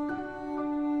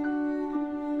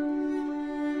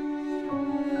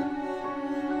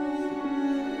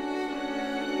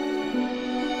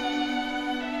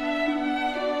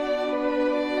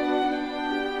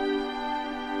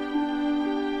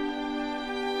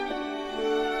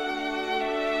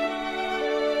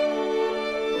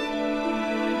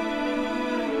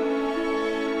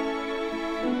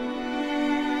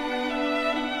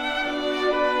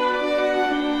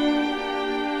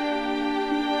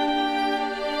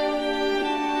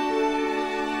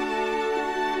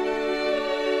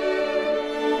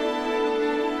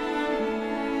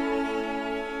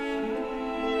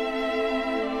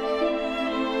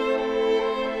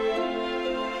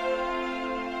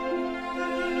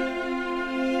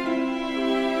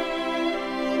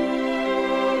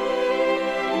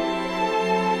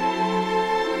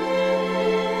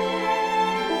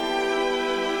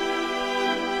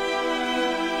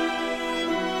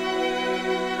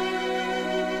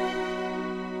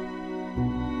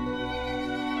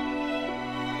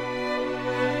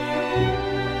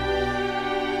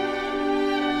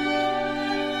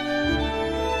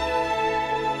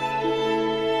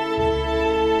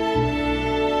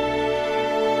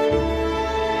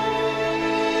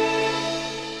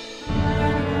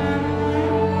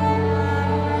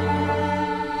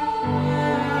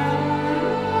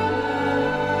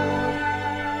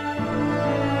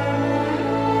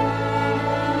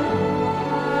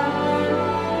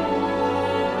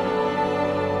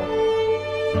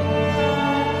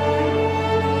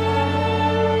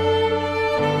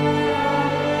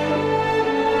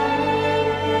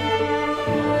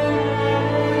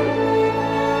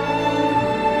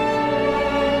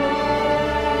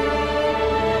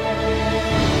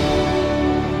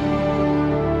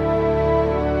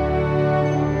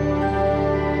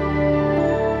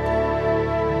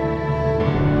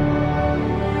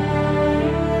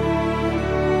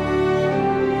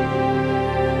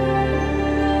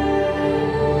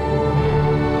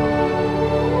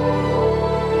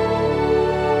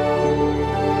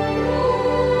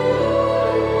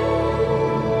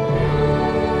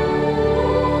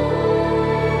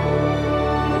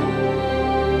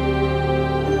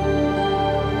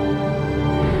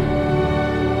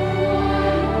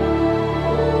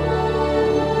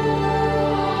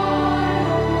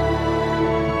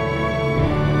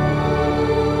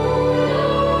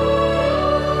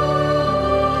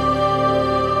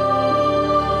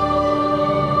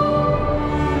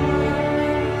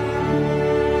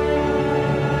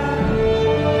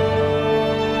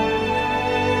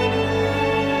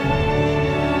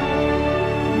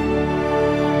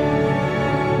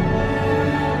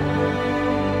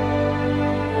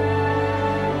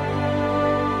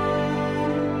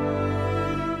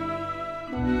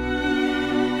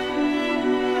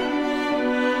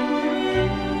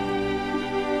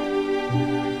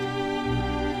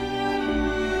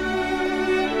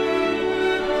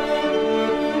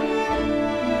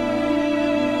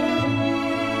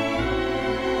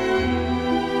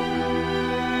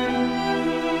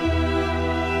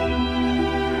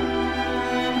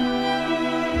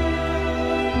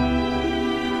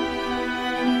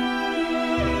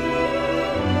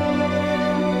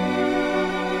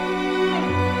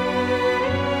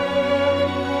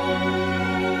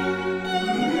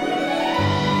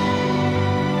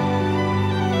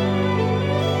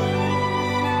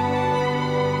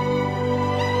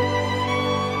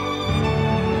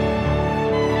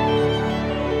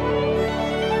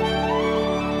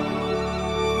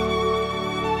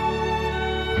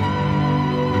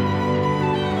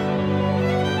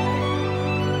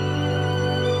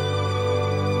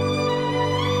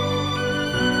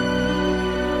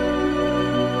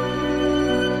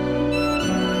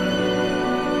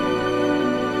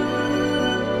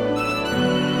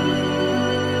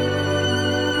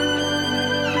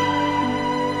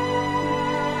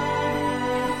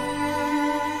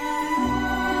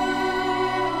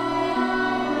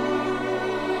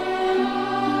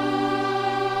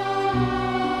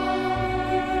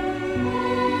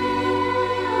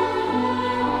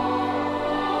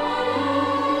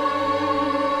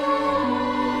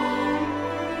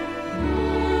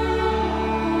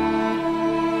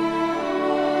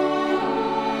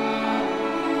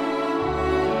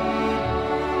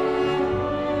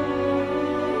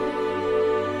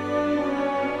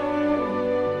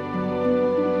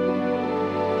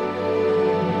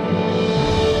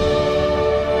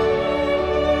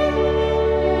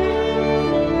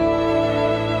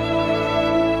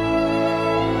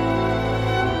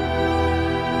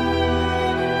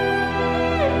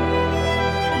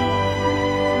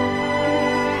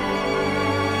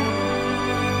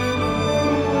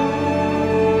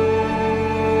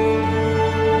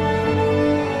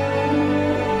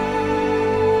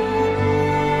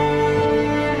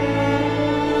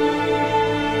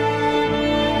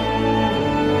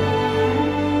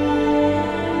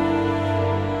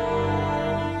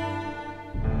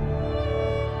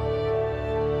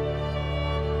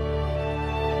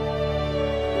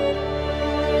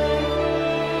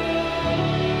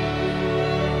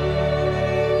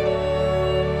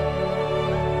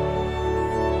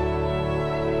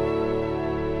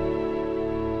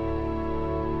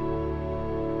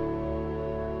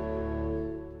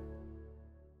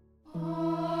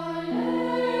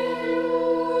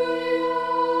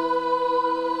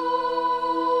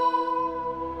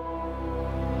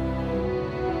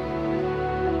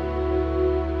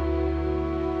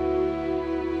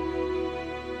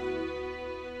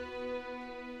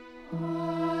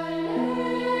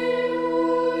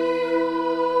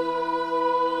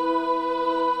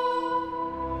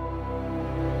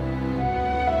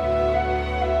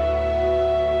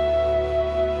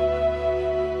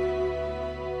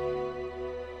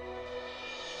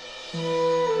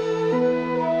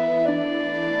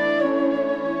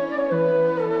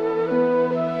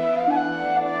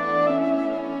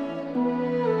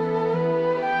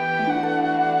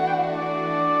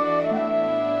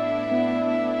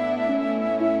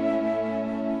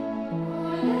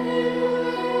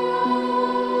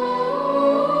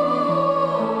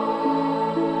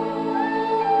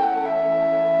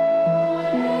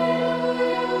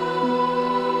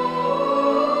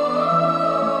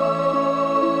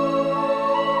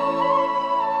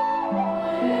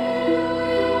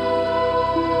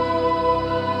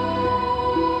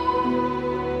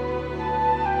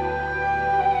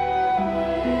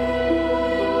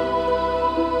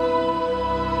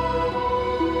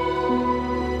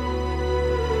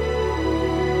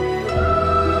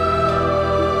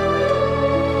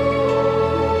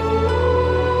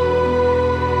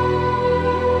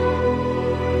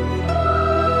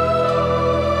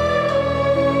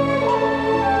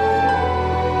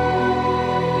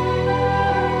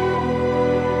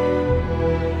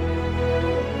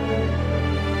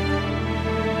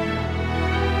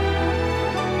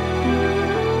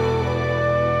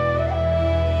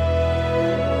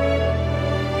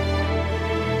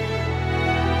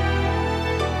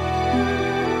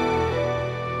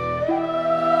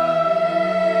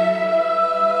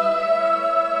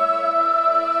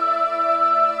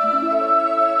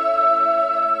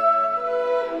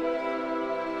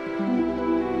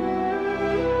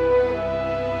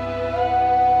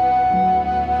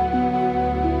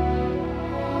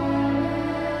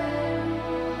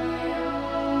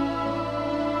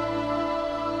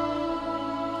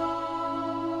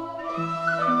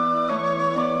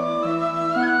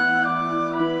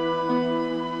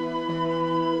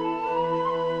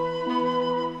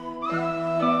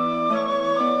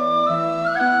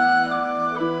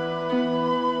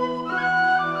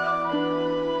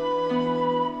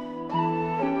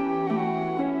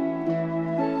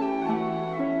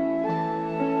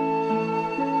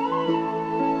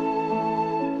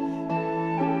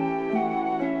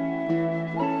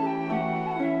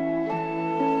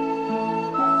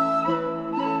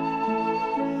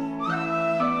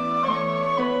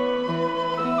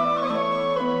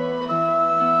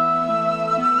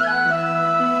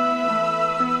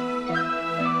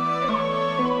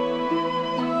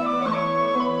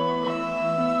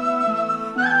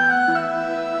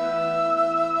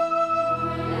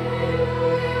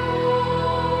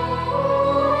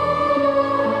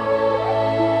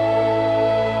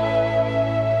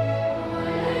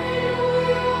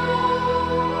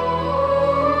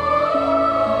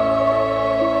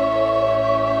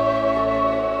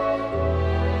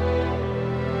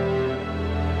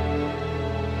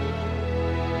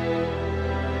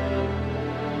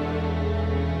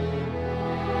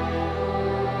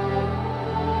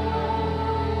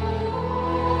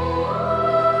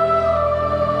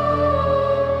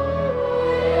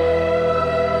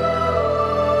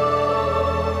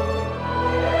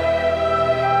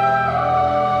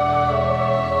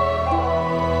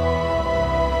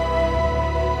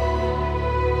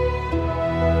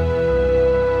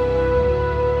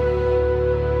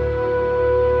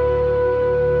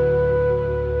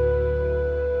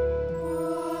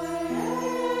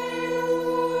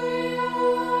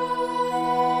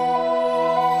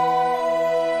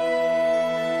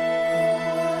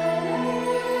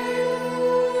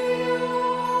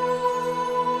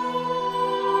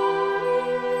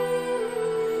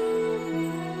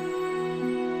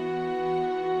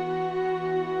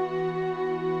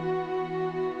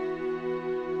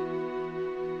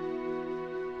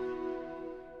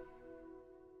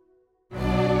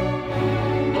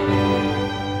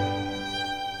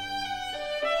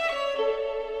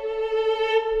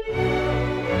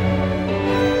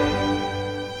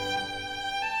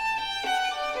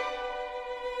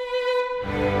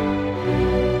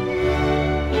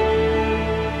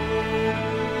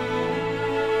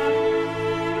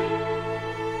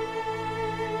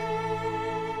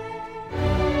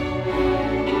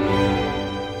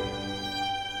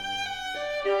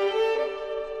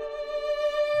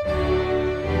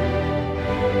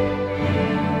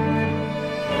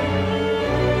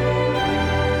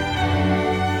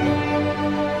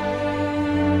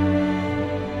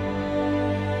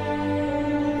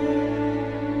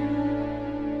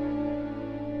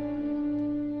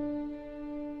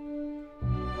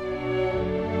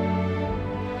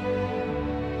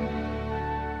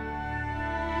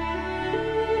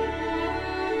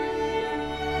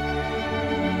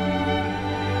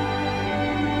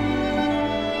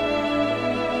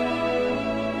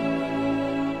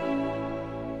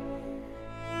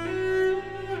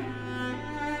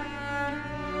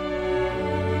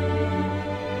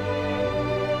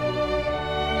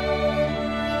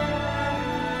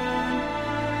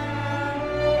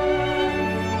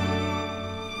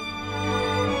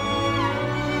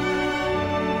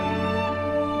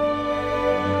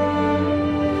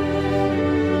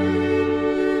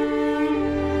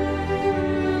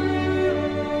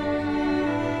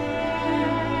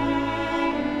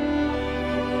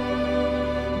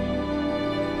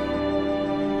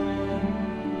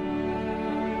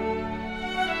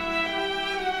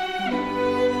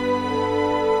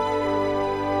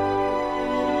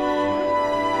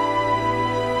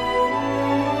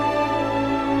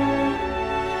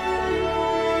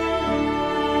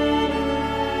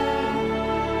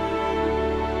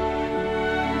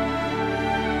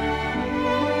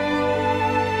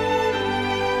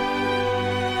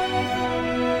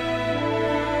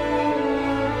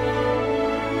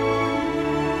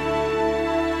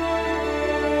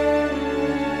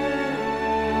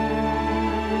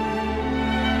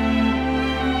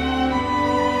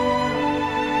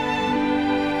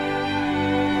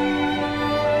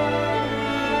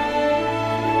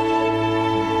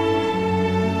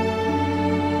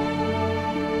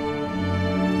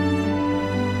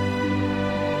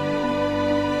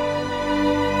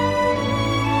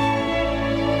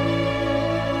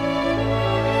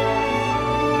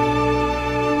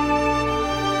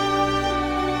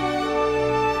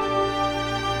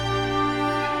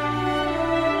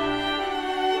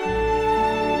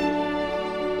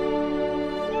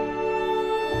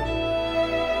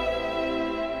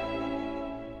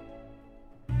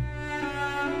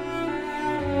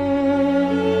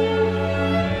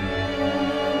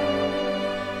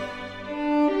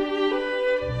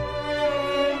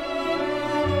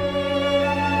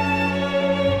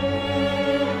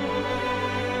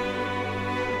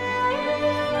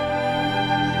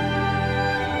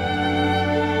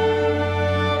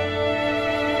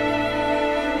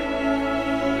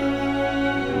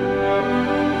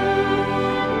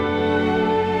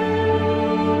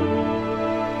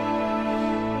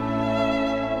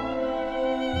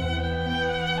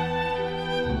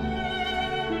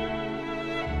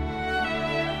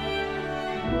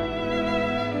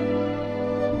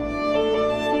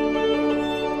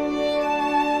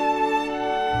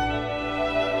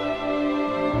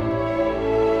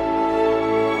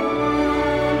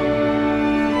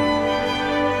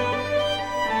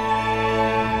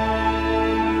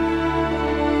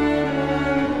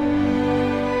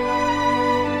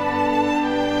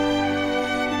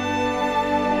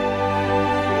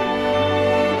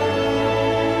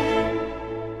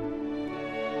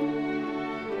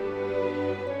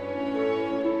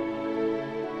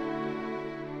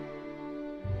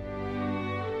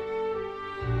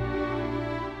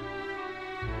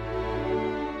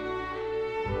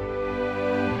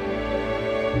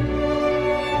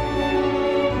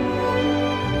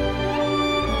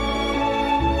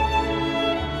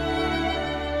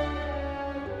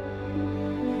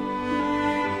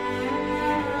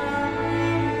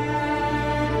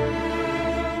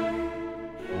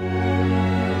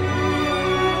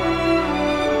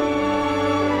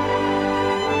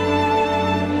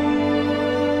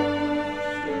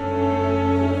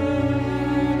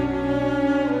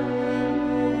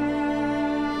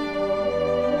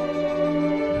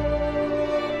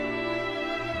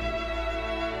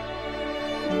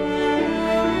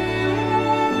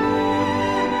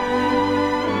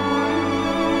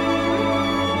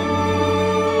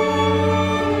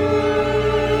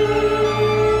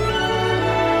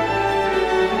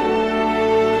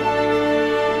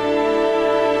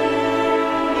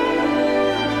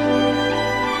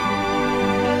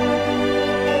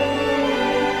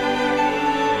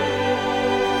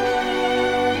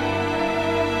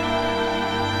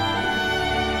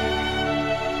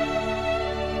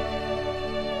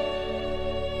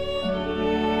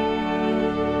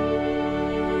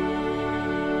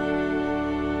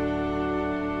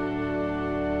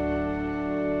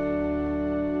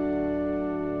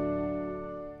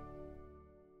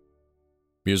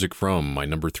 Music from my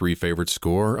number 3 favorite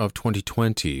score of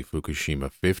 2020,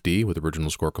 Fukushima 50, with original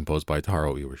score composed by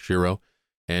Taro Iwashiro,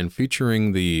 and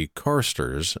featuring the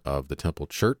choristers of the Temple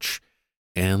Church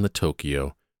and the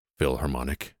Tokyo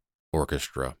Philharmonic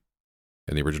Orchestra.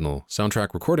 And the original soundtrack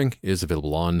recording is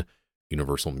available on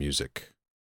Universal Music.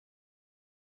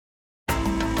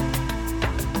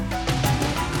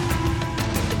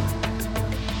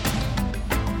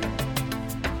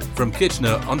 From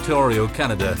Kitchener, Ontario,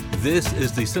 Canada, this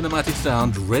is the Cinematic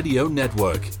Sound Radio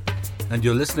Network. And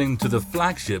you're listening to the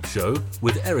flagship show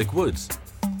with Eric Woods.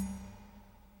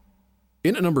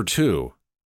 In at number 2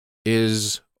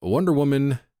 is Wonder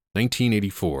Woman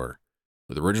 1984,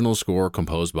 with original score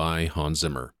composed by Hans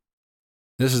Zimmer.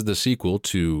 This is the sequel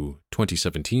to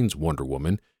 2017's Wonder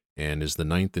Woman and is the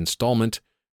 9th installment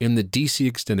in the DC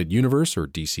Extended Universe, or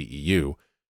DCEU,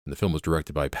 and the film was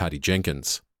directed by Patty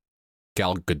Jenkins.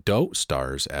 Gal Gadot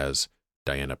stars as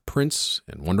Diana Prince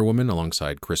in Wonder Woman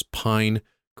alongside Chris Pine,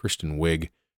 Kristen Wiig,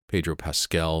 Pedro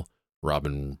Pascal,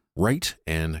 Robin Wright,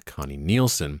 and Connie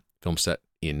Nielsen. Film set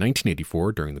in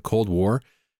 1984 during the Cold War,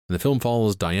 and the film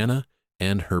follows Diana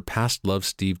and her past love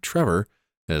Steve Trevor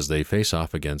as they face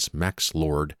off against Max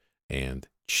Lord and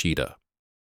Cheetah.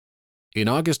 In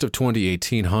August of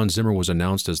 2018, Hans Zimmer was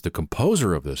announced as the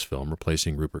composer of this film,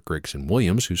 replacing Rupert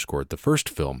Gregson-Williams, who scored the first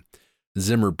film.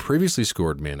 Zimmer previously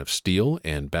scored Man of Steel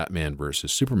and Batman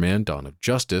vs. Superman: Dawn of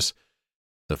Justice,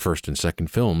 the first and second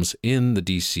films in the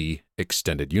DC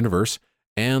Extended Universe,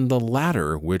 and the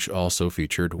latter, which also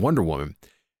featured Wonder Woman.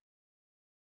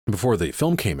 Before the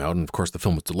film came out, and of course the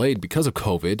film was delayed because of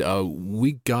COVID,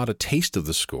 we got a taste of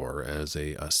the score as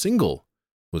a single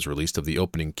was released of the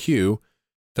opening cue,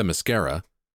 Themyscira.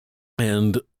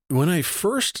 And when I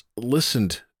first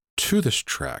listened to this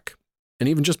track, and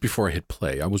even just before I hit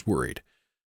play, I was worried.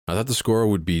 I thought the score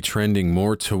would be trending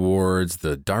more towards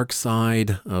the dark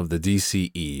side of the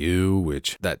DCEU,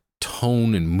 which that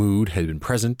tone and mood had been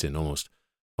present in almost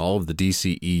all of the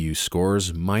DCEU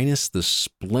scores, minus the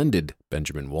splendid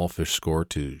Benjamin Wallfisch score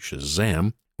to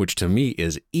Shazam, which to me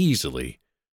is easily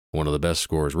one of the best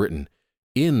scores written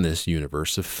in this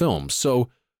universe of films.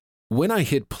 So when I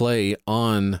hit play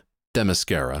on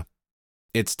Themyscira,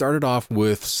 it started off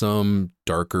with some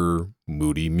darker,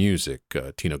 moody music.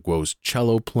 Tina Guo's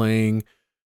cello playing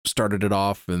started it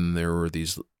off, and there were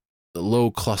these low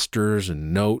clusters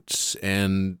and notes,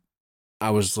 and I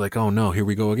was like, oh no, here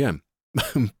we go again.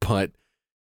 But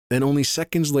then only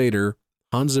seconds later,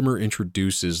 Hans Zimmer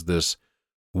introduces this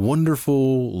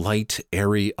wonderful, light,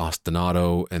 airy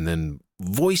ostinato, and then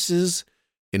voices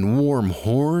and warm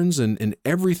horns, and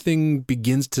everything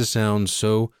begins to sound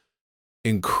so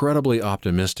incredibly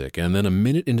optimistic. And then a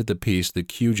minute into the piece, the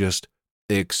cue just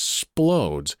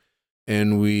explodes,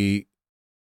 and we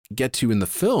get to, in the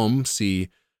film, see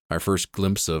our first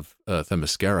glimpse of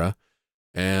Themyscira.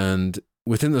 And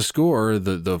within the score,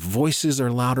 the voices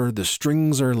are louder, the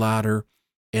strings are louder,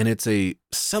 and it's a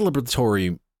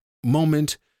celebratory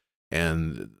moment,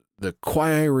 and the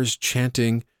choir is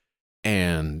chanting,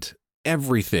 and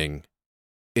everything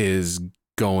is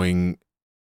going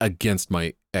against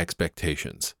my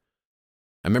expectations.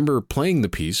 I remember playing the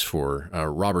piece for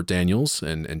Robert Daniels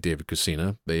and David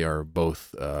Cucina. They are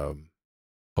both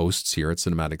hosts here at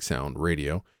Cinematic Sound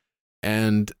Radio.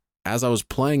 And as I was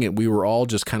playing it, we were all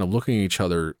just kind of looking at each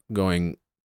other going,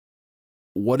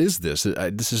 what is this?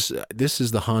 This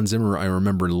is the Hans Zimmer I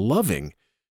remember loving.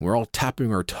 We're all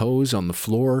tapping our toes on the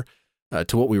floor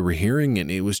to what we were hearing, and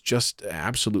it was just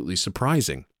absolutely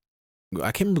surprising.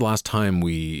 I can't remember the last time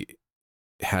we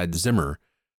had Zimmer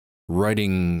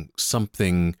writing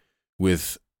something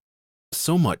with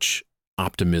so much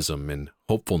optimism and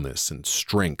hopefulness and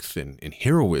strength and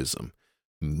heroism.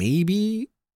 Maybe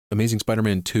Amazing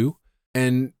Spider-Man 2?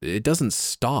 And it doesn't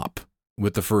stop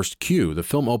with the first cue. The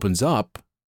film opens up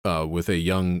with a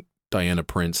young Diana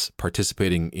Prince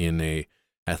participating in a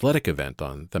athletic event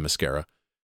on Themyscira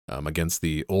against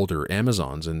the older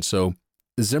Amazons. And so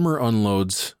Zimmer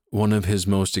unloads one of his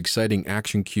most exciting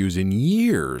action cues in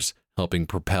years, helping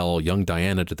propel young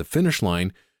Diana to the finish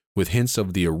line with hints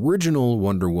of the original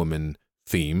Wonder Woman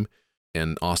theme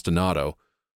and ostinato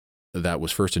that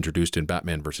was first introduced in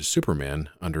Batman vs. Superman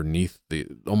underneath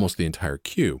almost the entire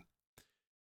cue.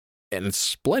 And it's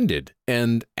splendid.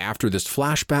 And after this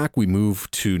flashback, we move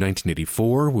to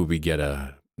 1984, where we get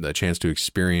a chance to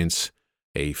experience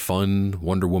a fun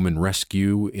Wonder Woman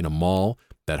rescue in a mall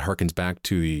that harkens back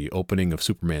to the opening of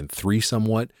Superman 3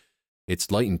 somewhat.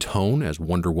 It's light in tone as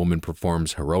Wonder Woman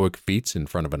performs heroic feats in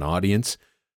front of an audience,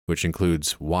 which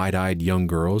includes wide-eyed young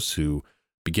girls who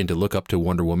begin to look up to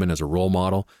Wonder Woman as a role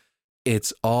model.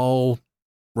 It's all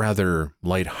rather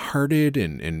lighthearted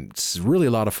and it's really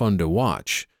a lot of fun to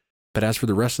watch. But as for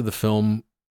the rest of the film,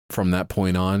 from that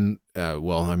point on, the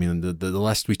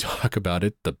less we talk about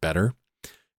it, the better.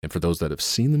 And for those that have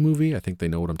seen the movie, I think they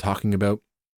know what I'm talking about.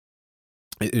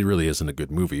 It really isn't a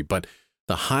good movie, but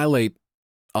the highlight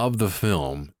of the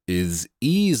film is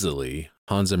easily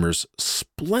Hans Zimmer's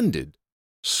splendid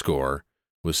score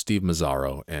with Steve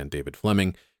Mazzaro and David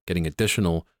Fleming getting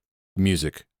additional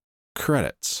music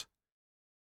credits.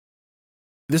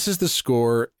 This is the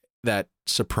score that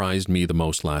surprised me the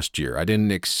most last year. I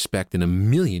didn't expect in a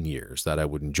million years that I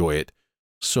would enjoy it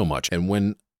so much. And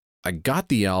when I got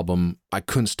the album, I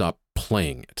couldn't stop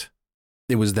playing it.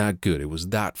 It was that good. It was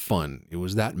that fun. It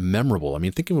was that memorable. I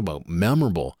mean, thinking about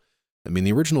memorable,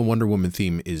 the original Wonder Woman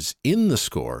theme is in the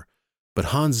score, but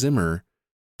Hans Zimmer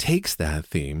takes that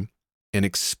theme and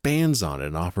expands on it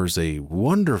and offers a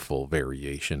wonderful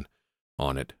variation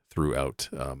on it throughout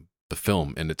the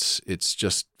film. And it's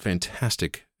just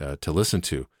fantastic to listen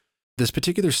to. This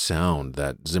particular sound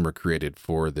that Zimmer created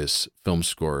for this film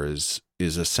score is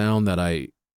a sound that I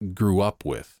grew up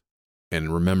with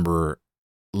and remember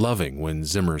loving when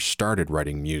Zimmer started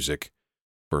writing music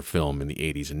for film in the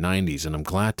 80s and 90s. And I'm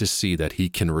glad to see that he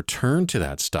can return to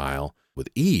that style with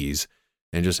ease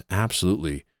and just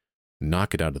absolutely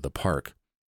knock it out of the park.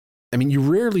 I mean, you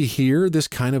rarely hear this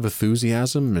kind of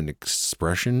enthusiasm and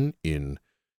expression in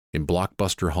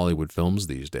blockbuster Hollywood films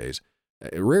these days.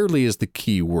 Rarely is the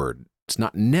key word. It's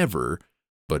not never,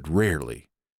 but rarely.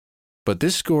 But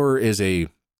this score is a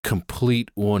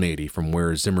complete 180 from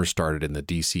where Zimmer started in the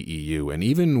DCEU and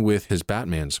even with his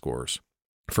Batman scores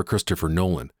for Christopher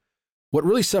Nolan. What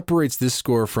really separates this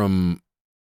score from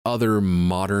other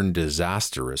modern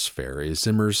disastrous fare is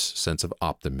Zimmer's sense of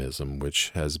optimism,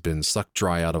 which has been sucked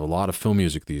dry out of a lot of film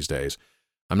music these days.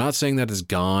 I'm not saying that it's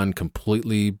gone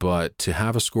completely, but to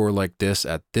have a score like this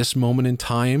at this moment in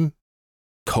time,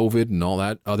 COVID and all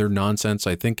that other nonsense,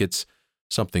 I think it's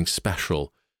something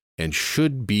special and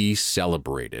should be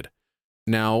celebrated.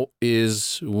 Now,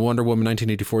 is Wonder Woman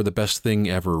 1984 the best thing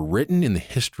ever written in the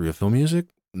history of film music?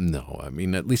 No,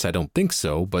 at least I don't think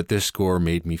so, but this score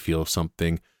made me feel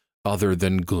something other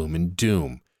than gloom and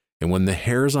doom. And when the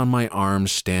hairs on my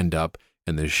arms stand up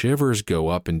and the shivers go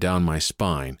up and down my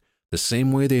spine, the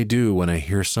same way they do when I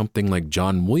hear something like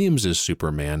John Williams'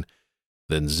 Superman,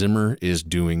 then Zimmer is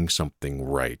doing something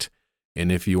right.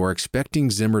 And if you are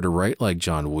expecting Zimmer to write like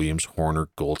John Williams, Horner,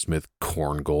 Goldsmith,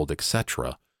 Korngold,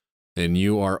 etc., then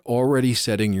you are already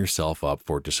setting yourself up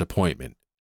for disappointment.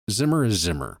 Zimmer is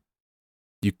Zimmer.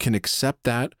 You can accept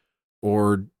that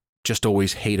or just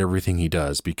always hate everything he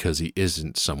does because he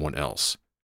isn't someone else.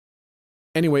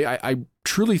 Anyway, I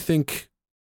truly think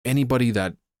anybody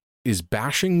that is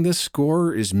bashing this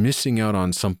score is missing out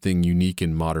on something unique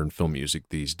in modern film music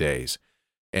these days.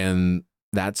 And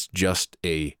that's just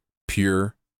a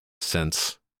pure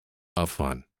sense of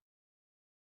fun.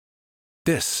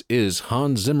 This is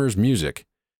Hans Zimmer's music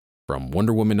from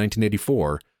Wonder Woman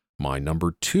 1984, my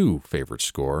number 2 favorite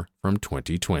score from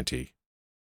 2020.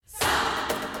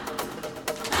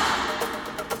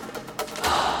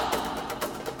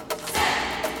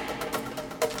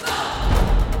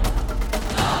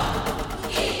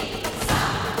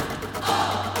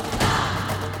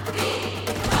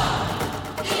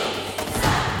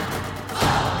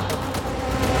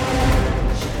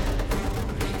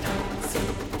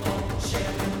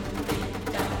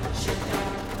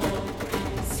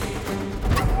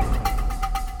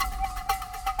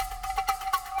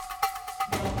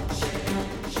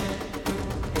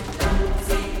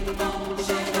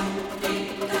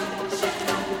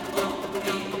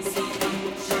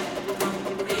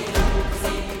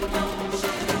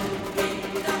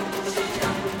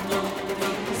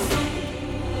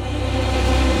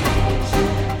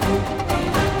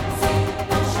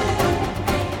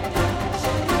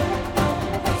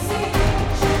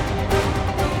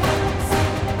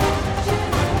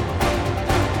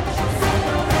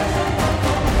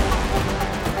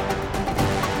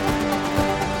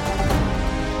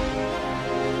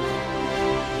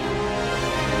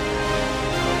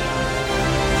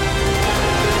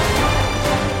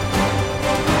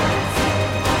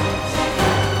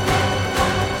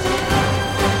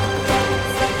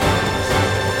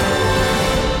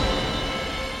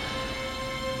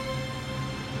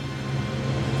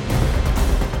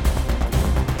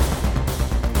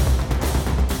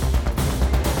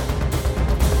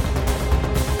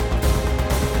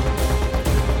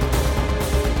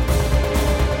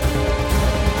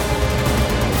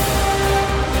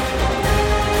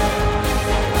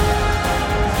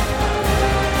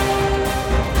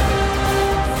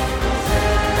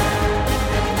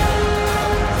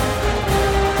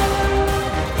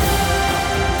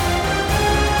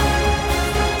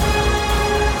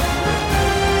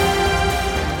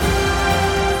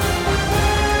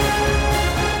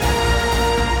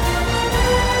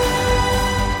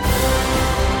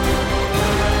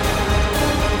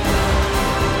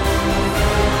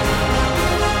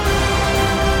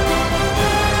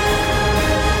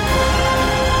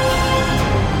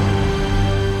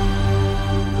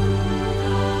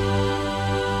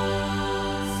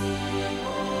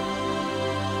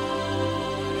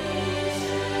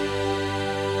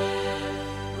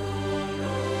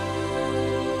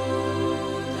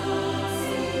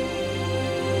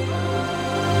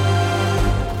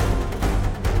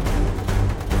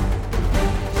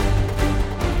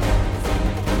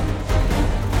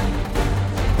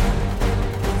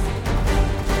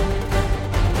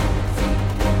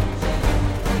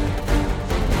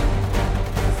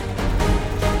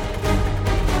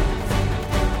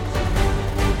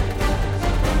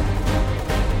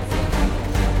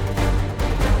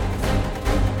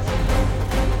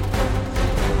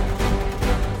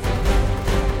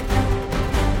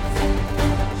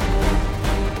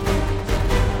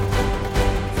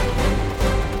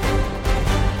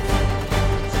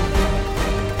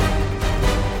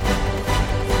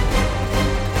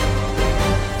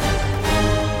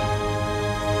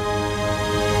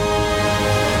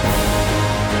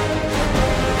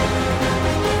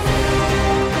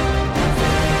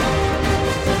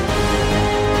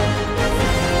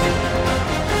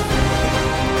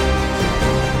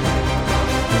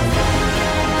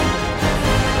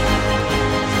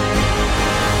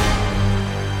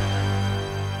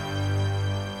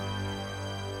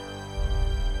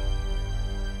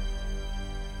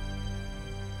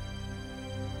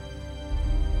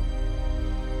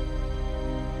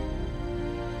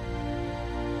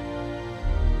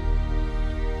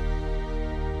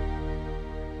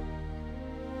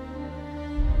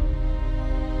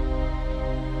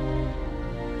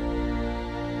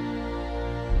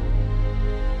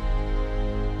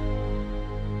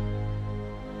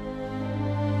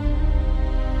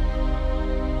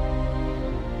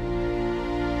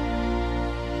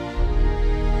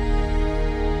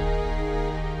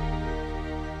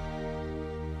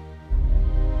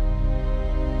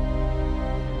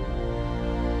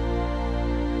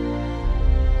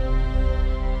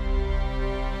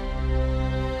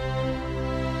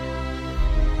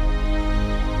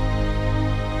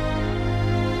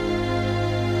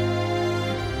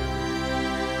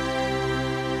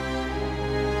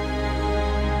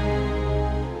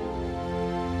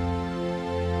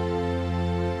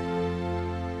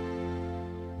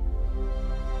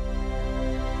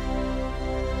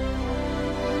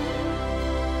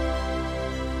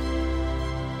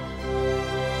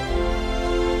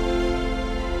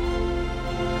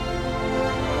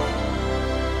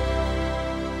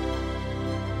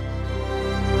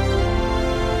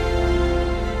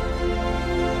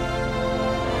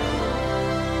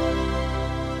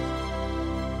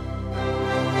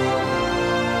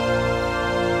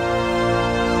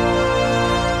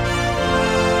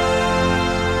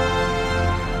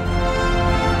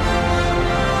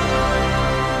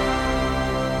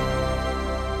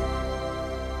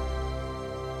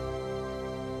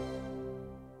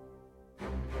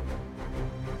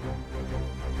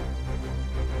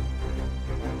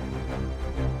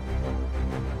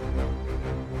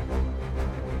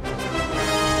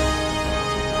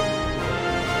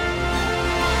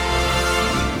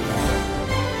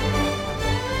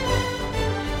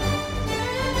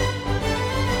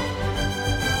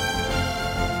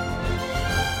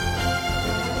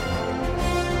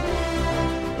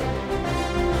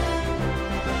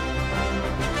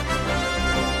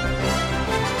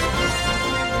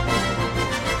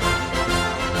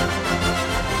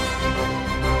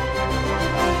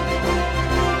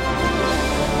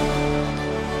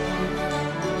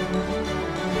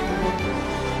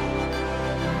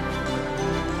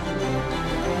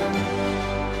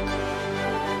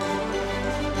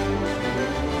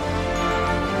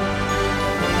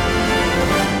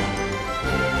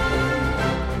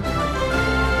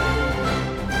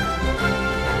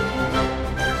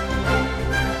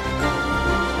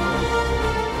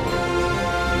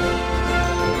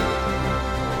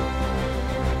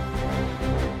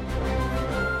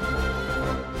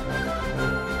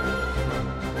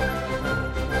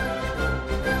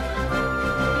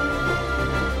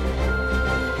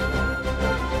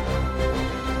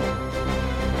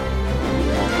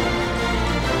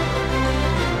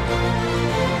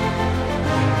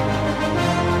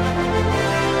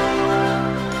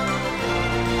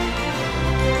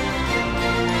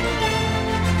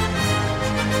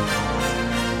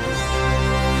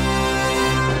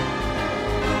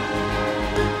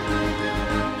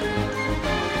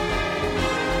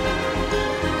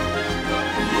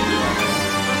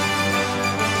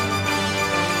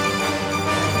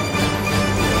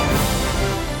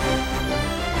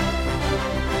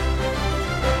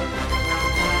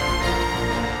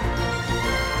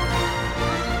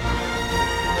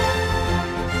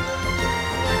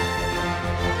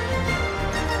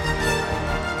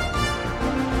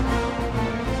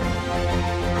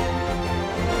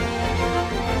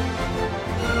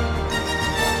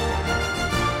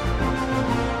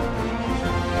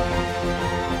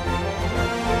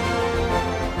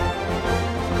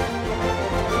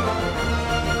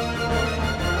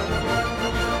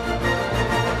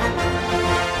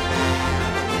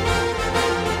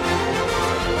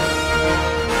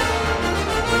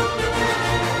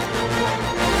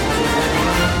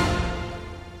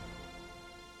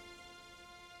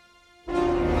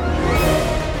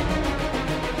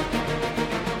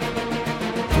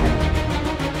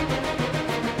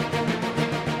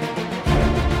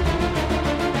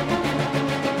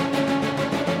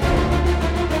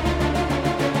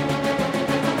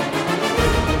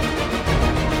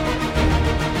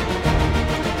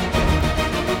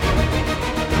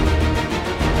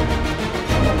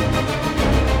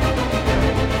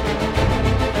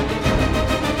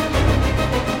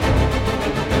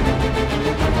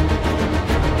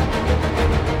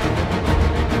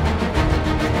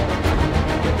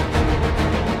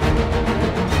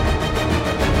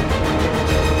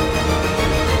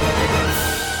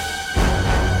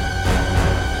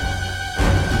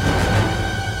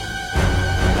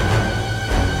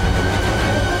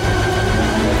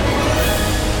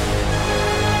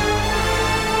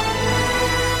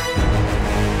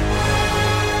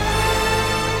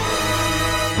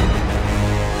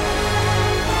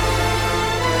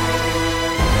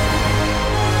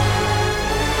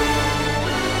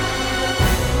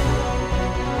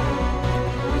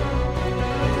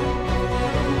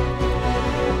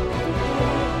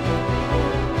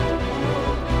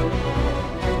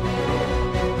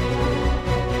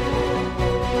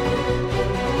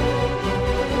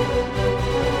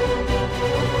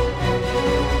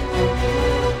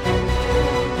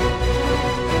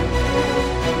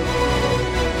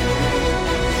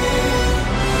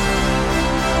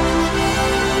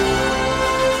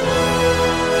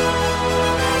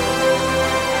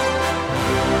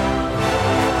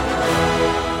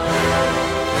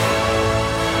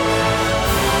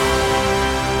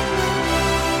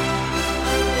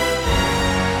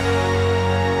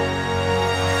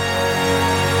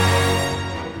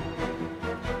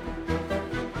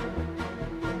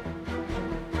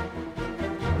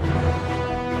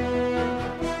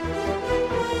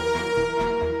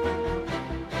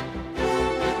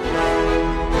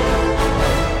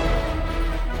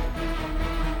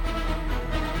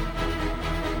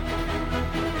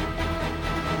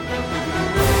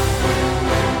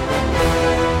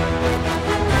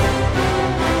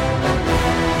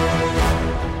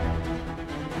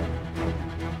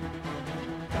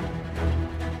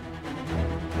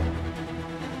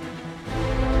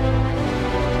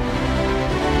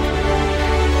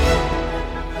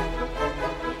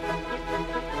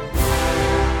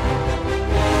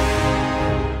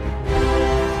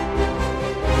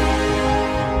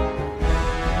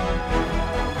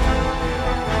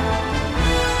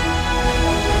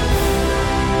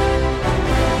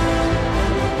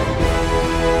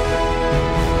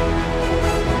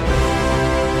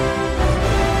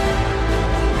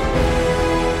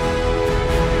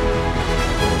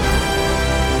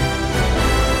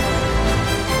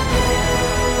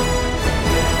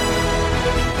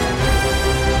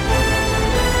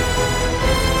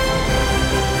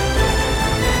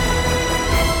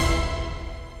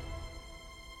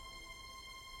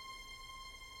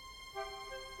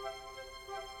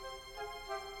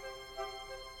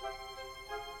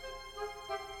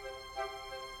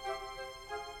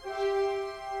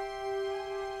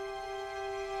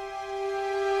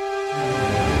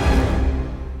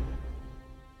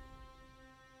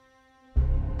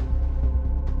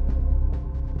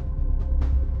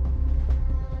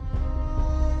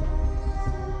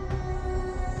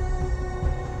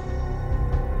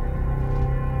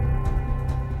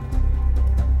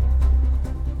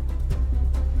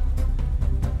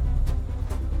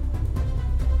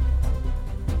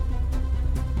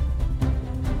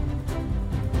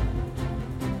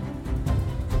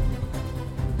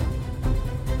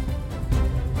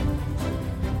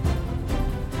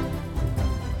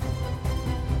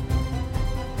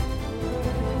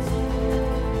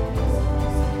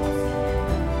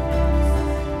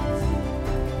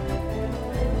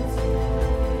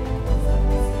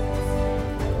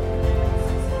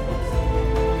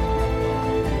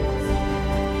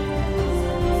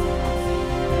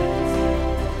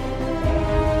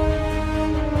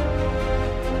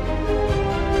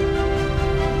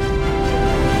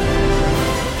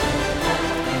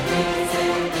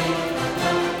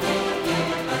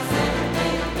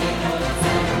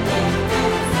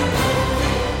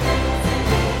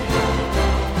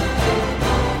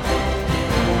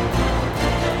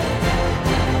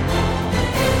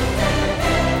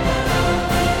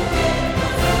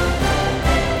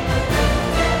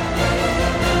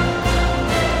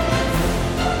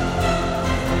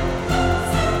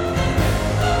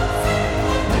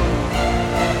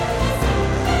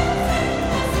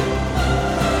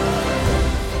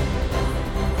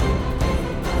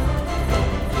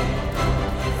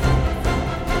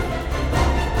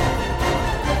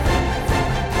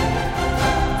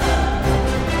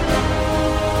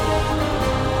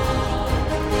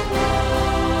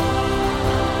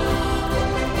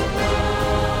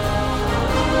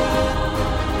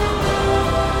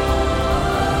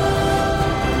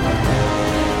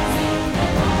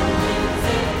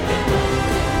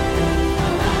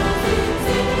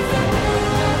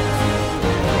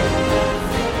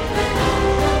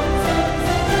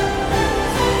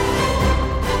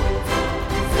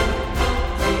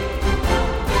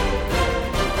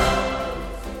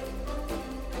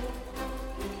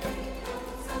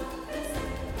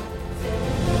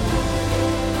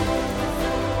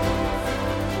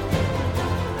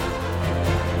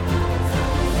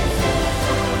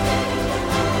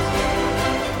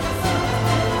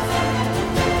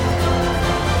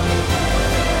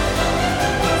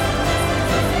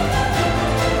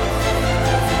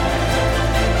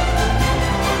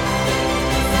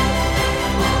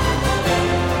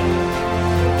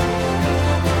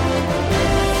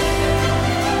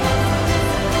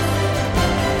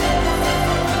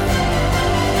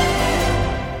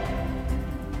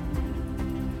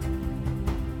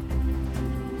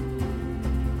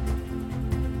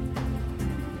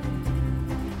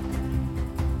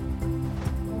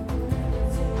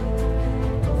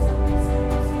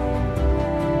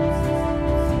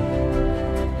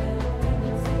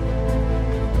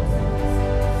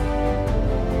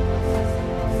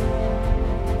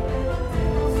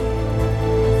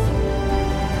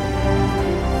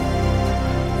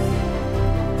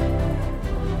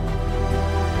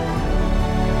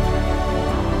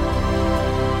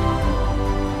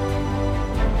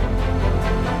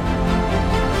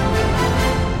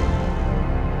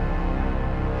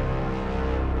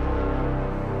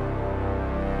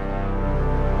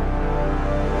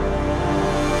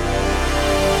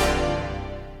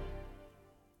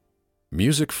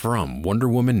 music from Wonder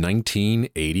Woman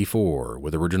 1984,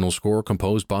 with original score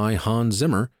composed by Hans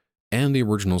Zimmer, and the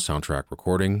original soundtrack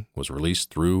recording was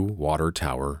released through Water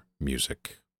Tower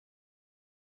Music.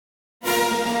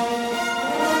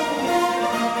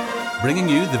 Bringing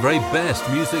you the very best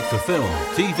music for film,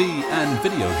 TV, and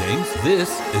video games,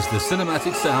 this is the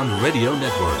Cinematic Sound Radio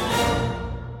Network.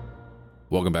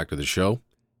 Welcome back to the show,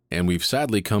 and we've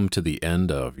sadly come to the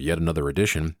end of yet another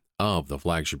edition of the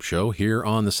flagship show here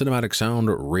on the Cinematic Sound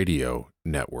Radio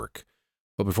Network.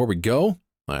 But before we go,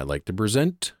 I'd like to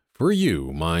present for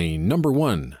you my number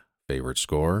one favorite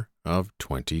score of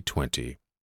 2020.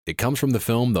 It comes from the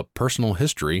film The Personal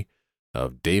History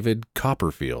of David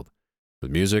Copperfield, with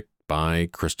music by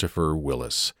Christopher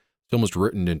Willis. The film was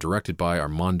written and directed by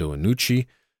Armando Iannucci,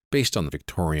 based on the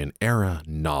Victorian-era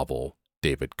novel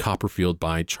David Copperfield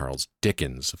by Charles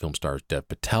Dickens. The film stars Dev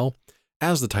Patel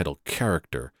as the title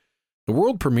character. The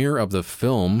world premiere of the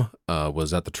film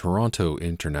was at the Toronto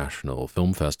International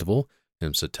Film Festival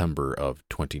in September of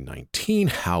 2019.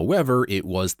 However, it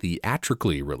was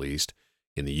theatrically released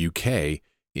in the UK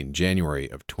in January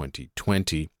of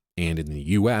 2020 and in the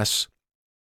US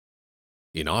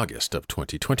in August of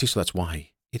 2020. So that's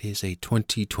why it is a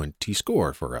 2020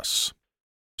 score for us.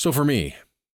 So for me,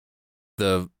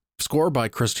 the score by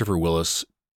Christopher Willis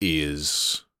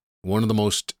is one of the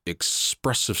most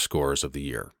expressive scores of the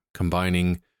year,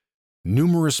 combining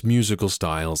numerous musical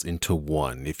styles into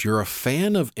one. If you're a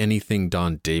fan of anything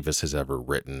Don Davis has ever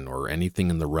written, or anything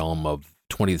in the realm of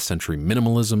 20th century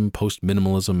minimalism,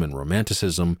 post-minimalism, and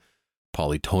romanticism,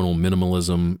 polytonal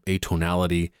minimalism,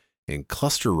 atonality, and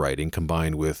cluster writing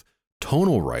combined with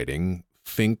tonal writing,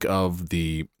 think of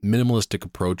the minimalistic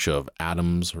approach of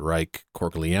Adams, Reich,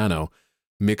 Corigliano,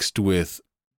 mixed with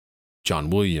John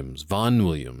Williams, Vaughan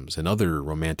Williams, and other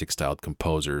romantic-styled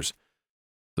composers,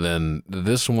 then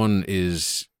this one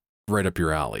is right up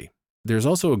your alley. There's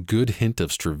also a good hint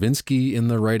of Stravinsky in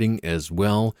the writing as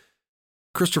well.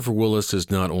 Christopher Willis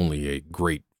is not only a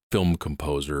great film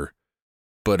composer,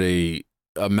 but a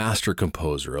master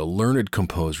composer, a learned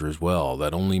composer as well.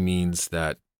 That only means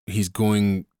that he's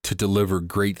going to deliver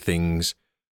great things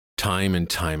time and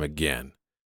time again.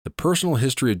 The Personal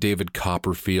History of David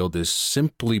Copperfield is,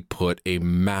 simply put, a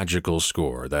magical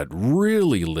score that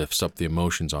really lifts up the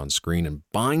emotions on screen and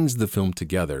binds the film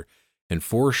together and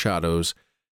foreshadows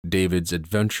David's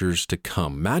adventures to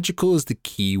come. Magical is the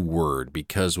key word,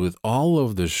 because with all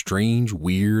of the strange,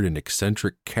 weird, and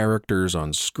eccentric characters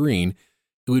on screen,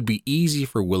 it would be easy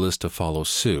for Willis to follow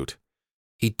suit.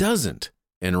 He doesn't,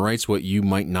 and writes what you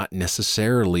might not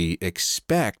necessarily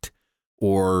expect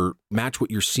or match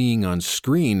what you're seeing on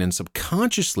screen, and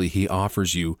subconsciously he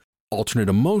offers you alternate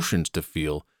emotions to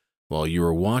feel while you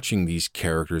are watching these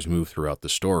characters move throughout the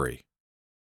story.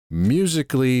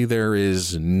 Musically, there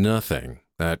is nothing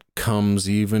that comes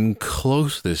even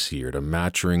close this year to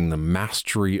matching the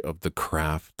mastery of the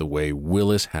craft the way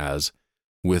Willis has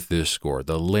with this score.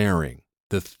 The layering,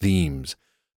 the themes,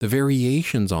 the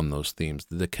variations on those themes,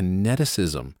 the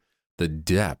kineticism, the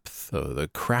depth, the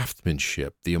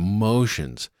craftsmanship, the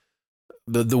emotions,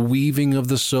 the weaving of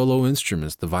the solo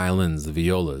instruments, the violins, the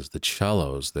violas, the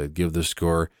cellos that give the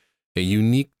score a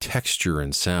unique texture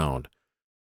and sound.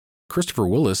 Christopher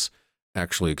Willis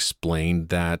actually explained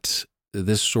that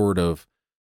this sort of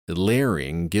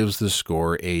layering gives the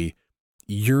score a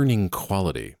yearning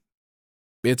quality.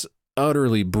 It's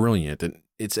utterly brilliant, and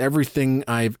it's everything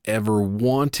I've ever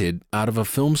wanted out of a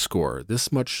film score.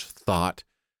 This much thought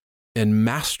and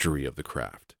mastery of the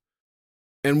craft.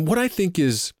 And what I think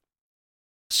is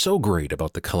so great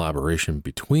about the collaboration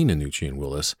between Iannucci and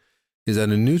Willis is that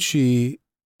Iannucci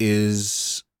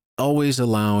is always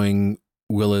allowing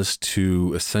Willis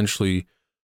to essentially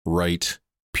write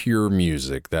pure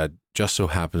music that just so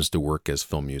happens to work as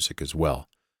film music as well.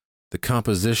 The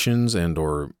compositions and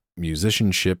or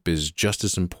musicianship is just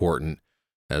as important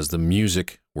as the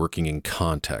music working in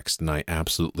context, and I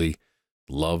absolutely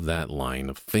love that line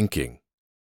of thinking.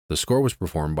 The score was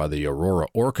performed by the Aurora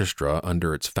Orchestra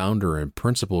under its founder and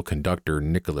principal conductor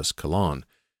Nicholas Collin,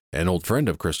 an old friend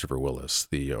of Christopher Willis.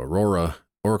 The Aurora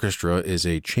Orchestra is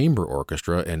a chamber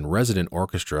orchestra and resident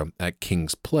orchestra at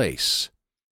King's Place.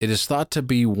 It is thought to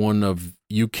be one of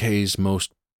UK's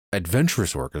most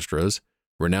adventurous orchestras,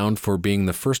 renowned for being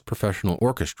the first professional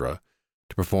orchestra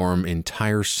to perform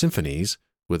entire symphonies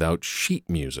without sheet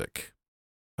music.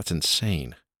 That's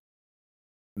insane.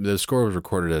 The score was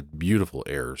recorded at beautiful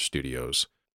Air Studios,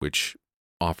 which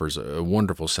offers a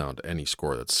wonderful sound to any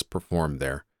score that's performed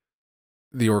there.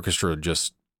 The orchestra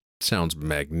just sounds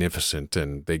magnificent,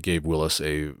 and they gave Willis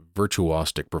a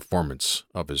virtuosic performance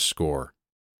of his score.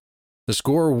 The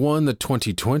score won the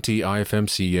 2020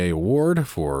 IFMCA Award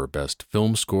for Best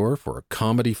Film Score for a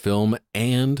Comedy Film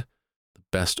and the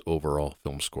Best Overall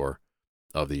Film Score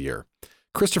of the year.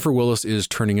 Christopher Willis is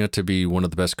turning out to be one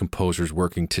of the best composers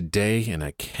working today, and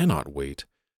I cannot wait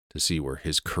to see where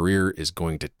his career is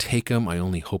going to take him. I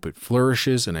only hope it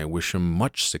flourishes, and I wish him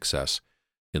much success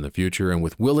in the future. And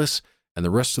with Willis and the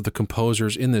rest of the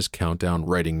composers in this countdown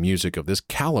writing music of this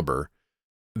caliber,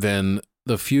 then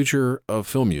the future of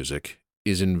film music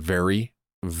is in very,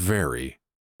 very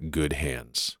good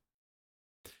hands.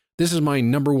 This is my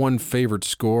number one favorite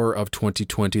score of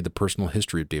 2020, The Personal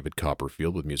History of David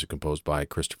Copperfield, with music composed by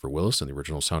Christopher Willis, and the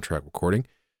original soundtrack recording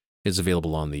is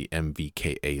available on the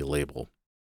MVKA label.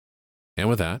 And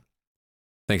with that,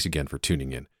 thanks again for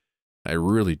tuning in. I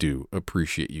really do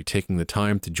appreciate you taking the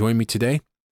time to join me today.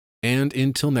 And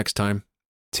until next time,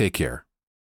 take care,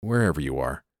 wherever you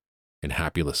are, and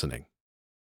happy listening.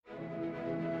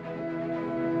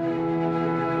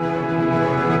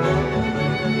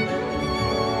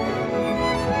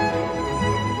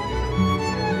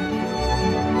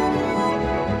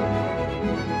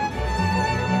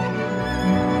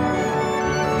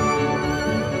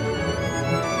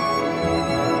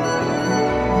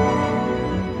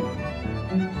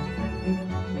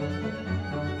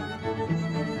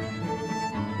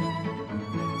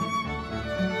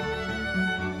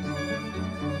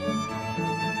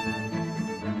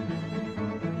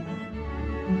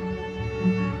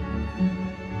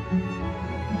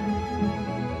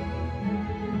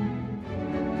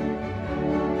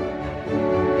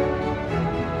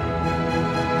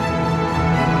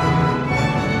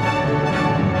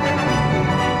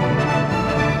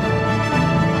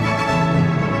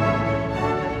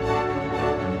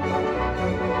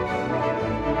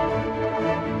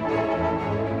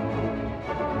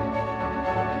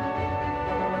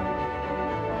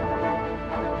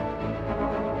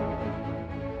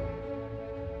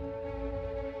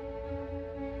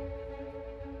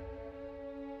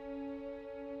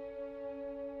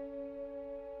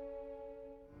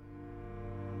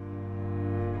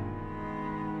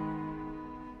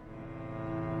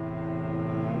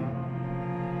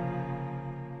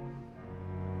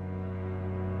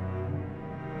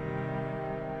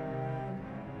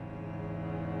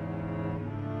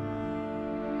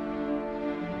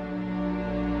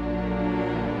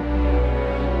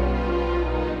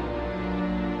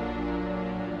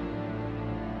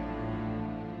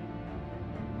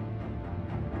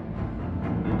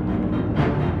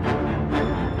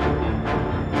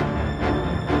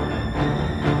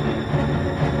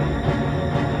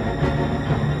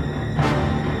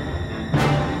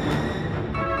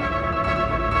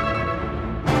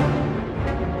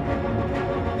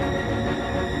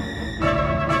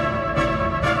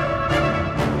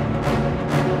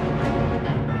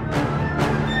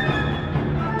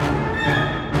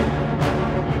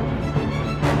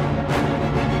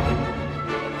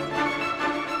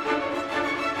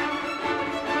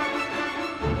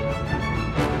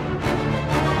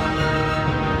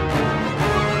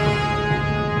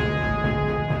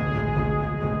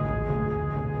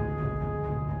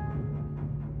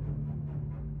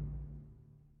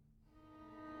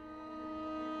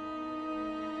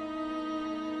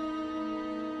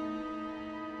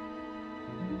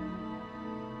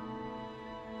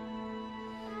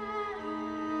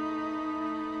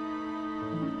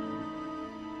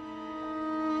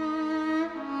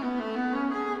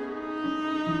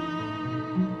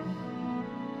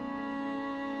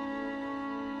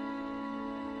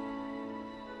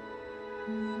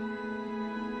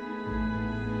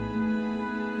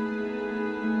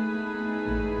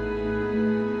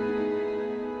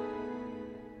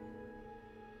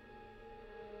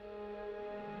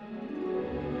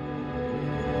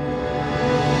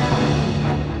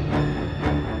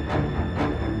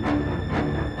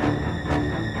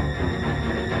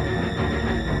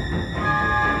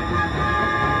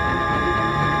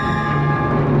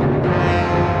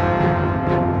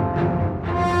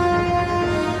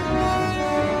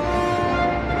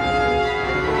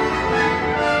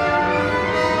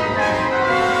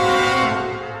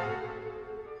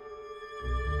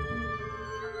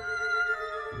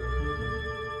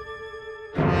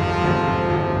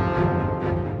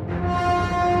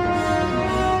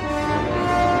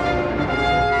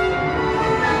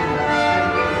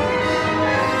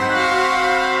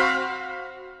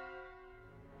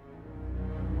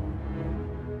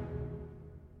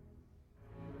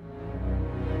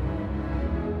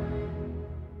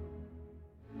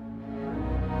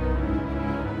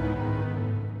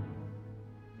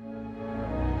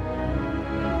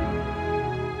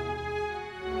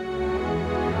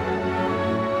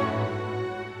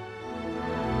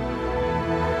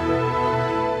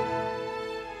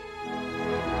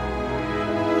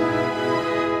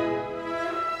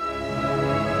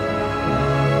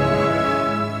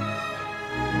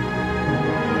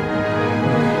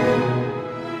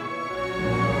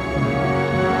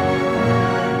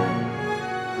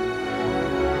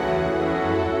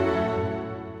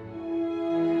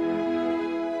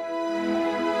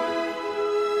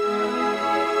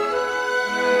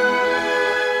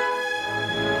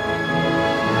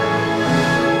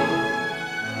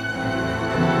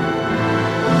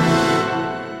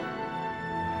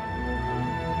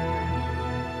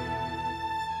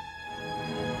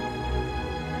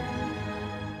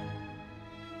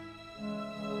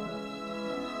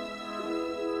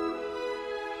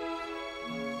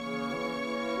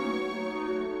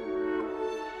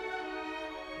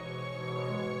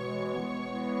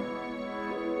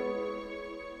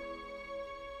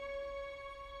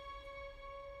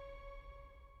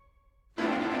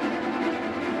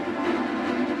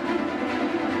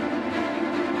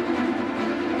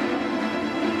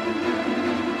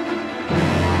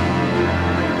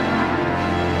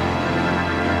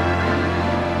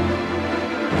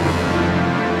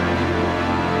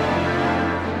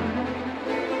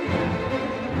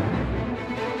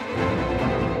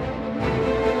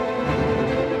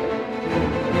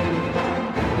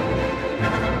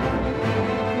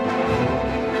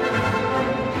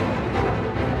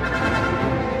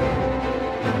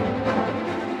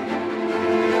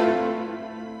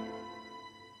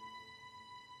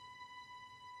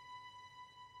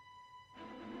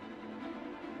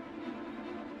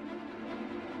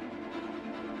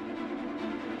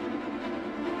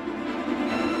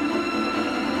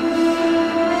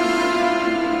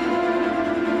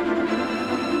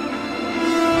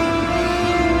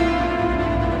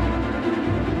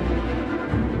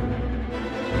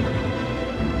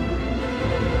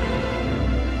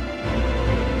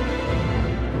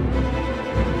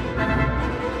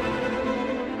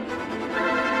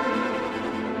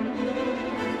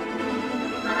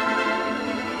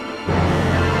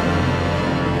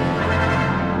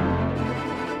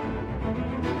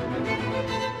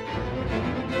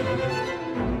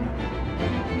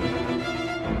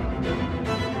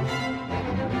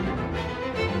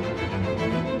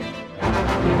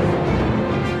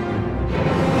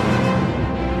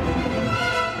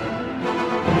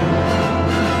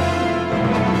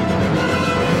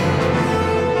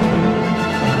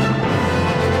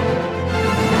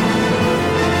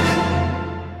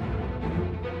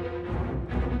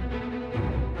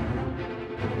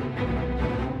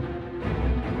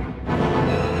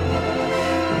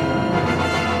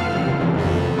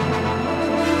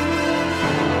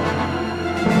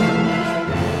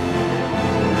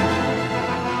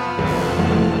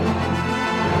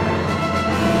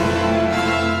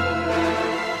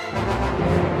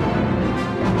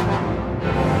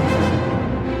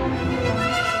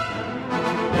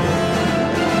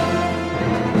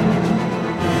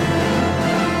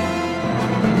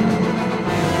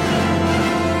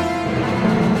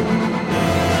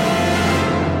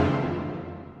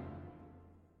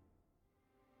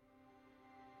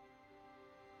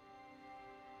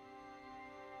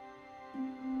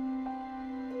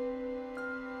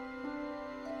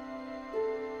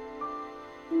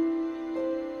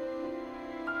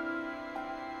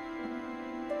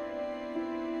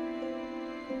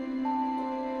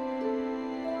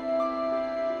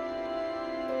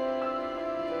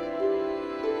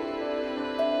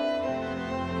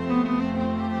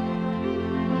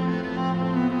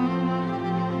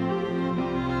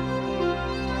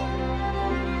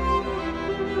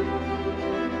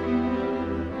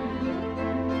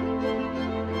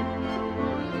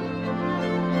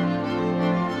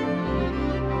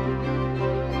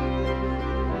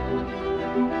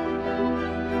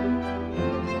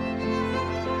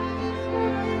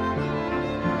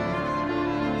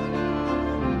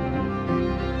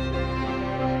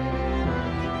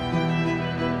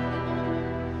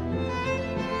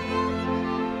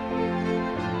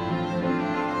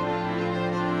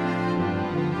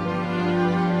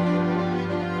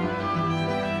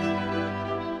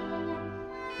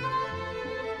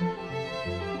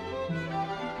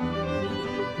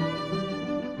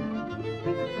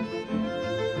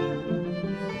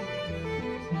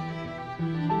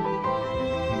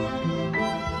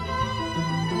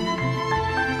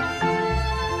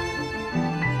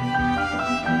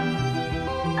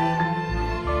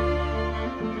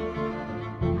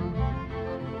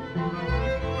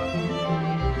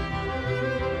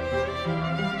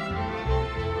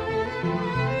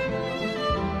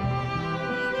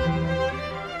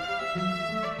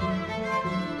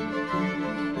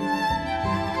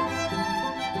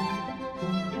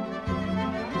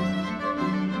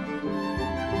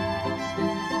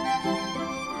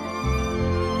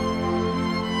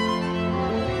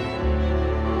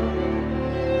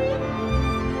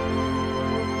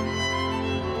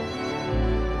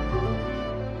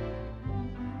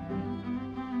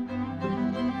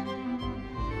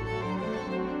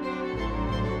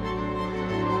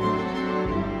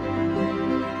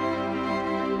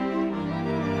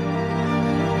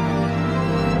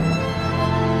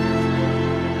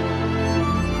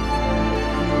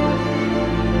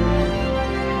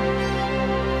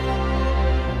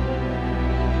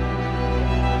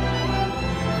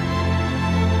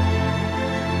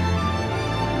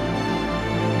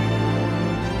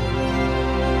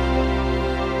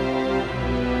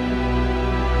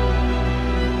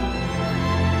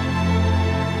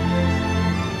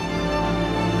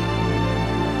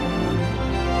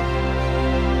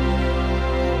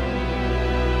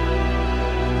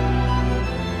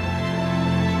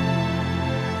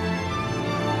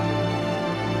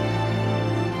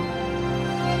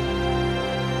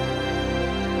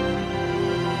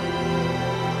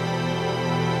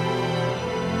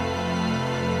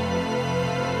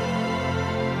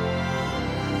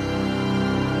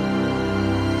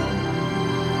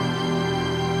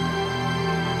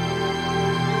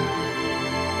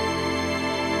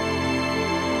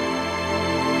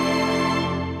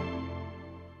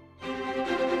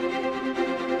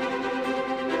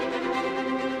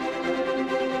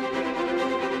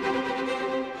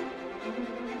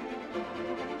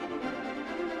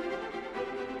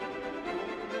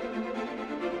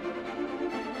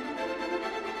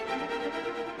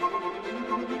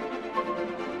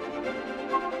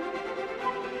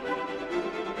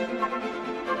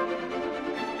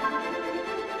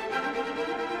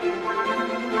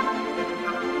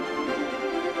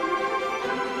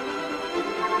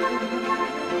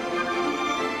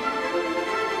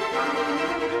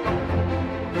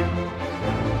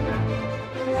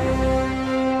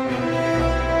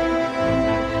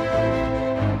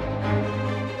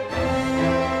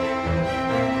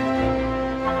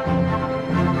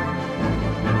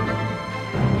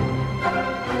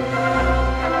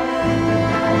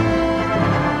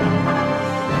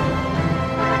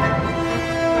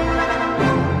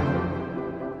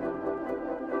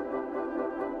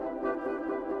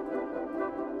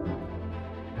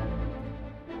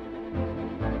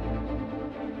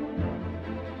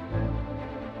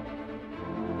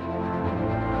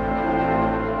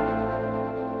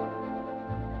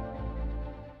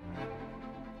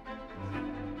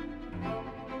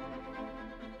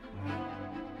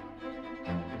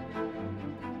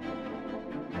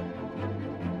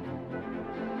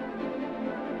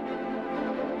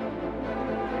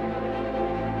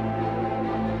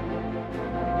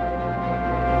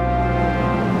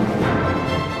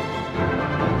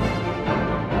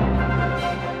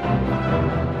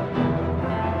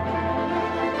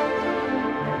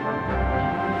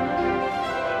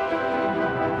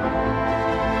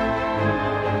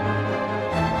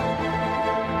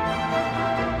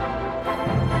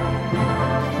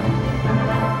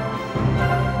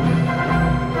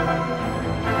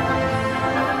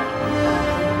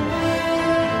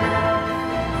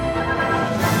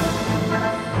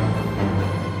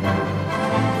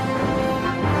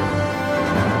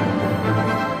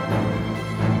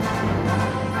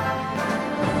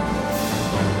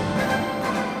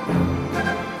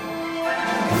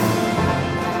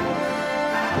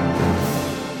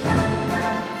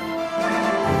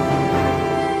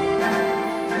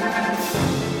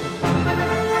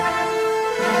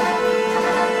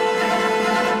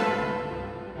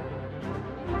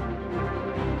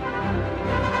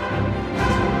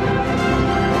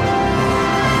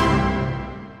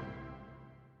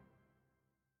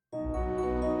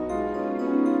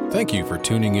 Thank you for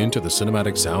tuning in to the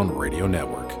Cinematic Sound Radio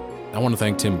Network. I want to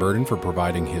thank Tim Burton for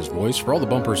providing his voice for all the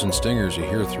bumpers and stingers you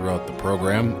hear throughout the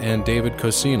program, and David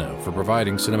Cosina for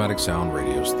providing Cinematic Sound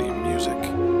Radio's theme music.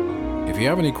 If you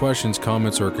have any questions,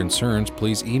 comments, or concerns,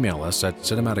 please email us at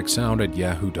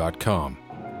cinematicsound@yahoo.com.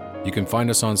 You can find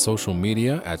us on social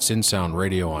media at CinSound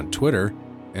Radio on Twitter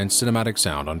and Cinematic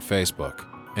Sound on Facebook.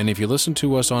 And if you listen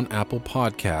to us on Apple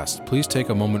Podcasts, please take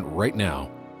a moment right now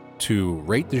to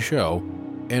rate the show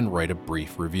and write a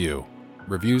brief review.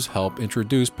 Reviews help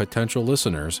introduce potential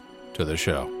listeners to the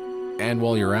show. And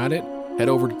while you're at it, head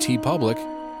over to TeePublic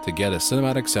to get a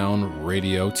Cinematic Sound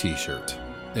Radio t-shirt.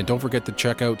 And don't forget to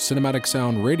check out Cinematic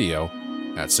Sound Radio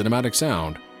at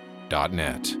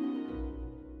cinematicsound.net.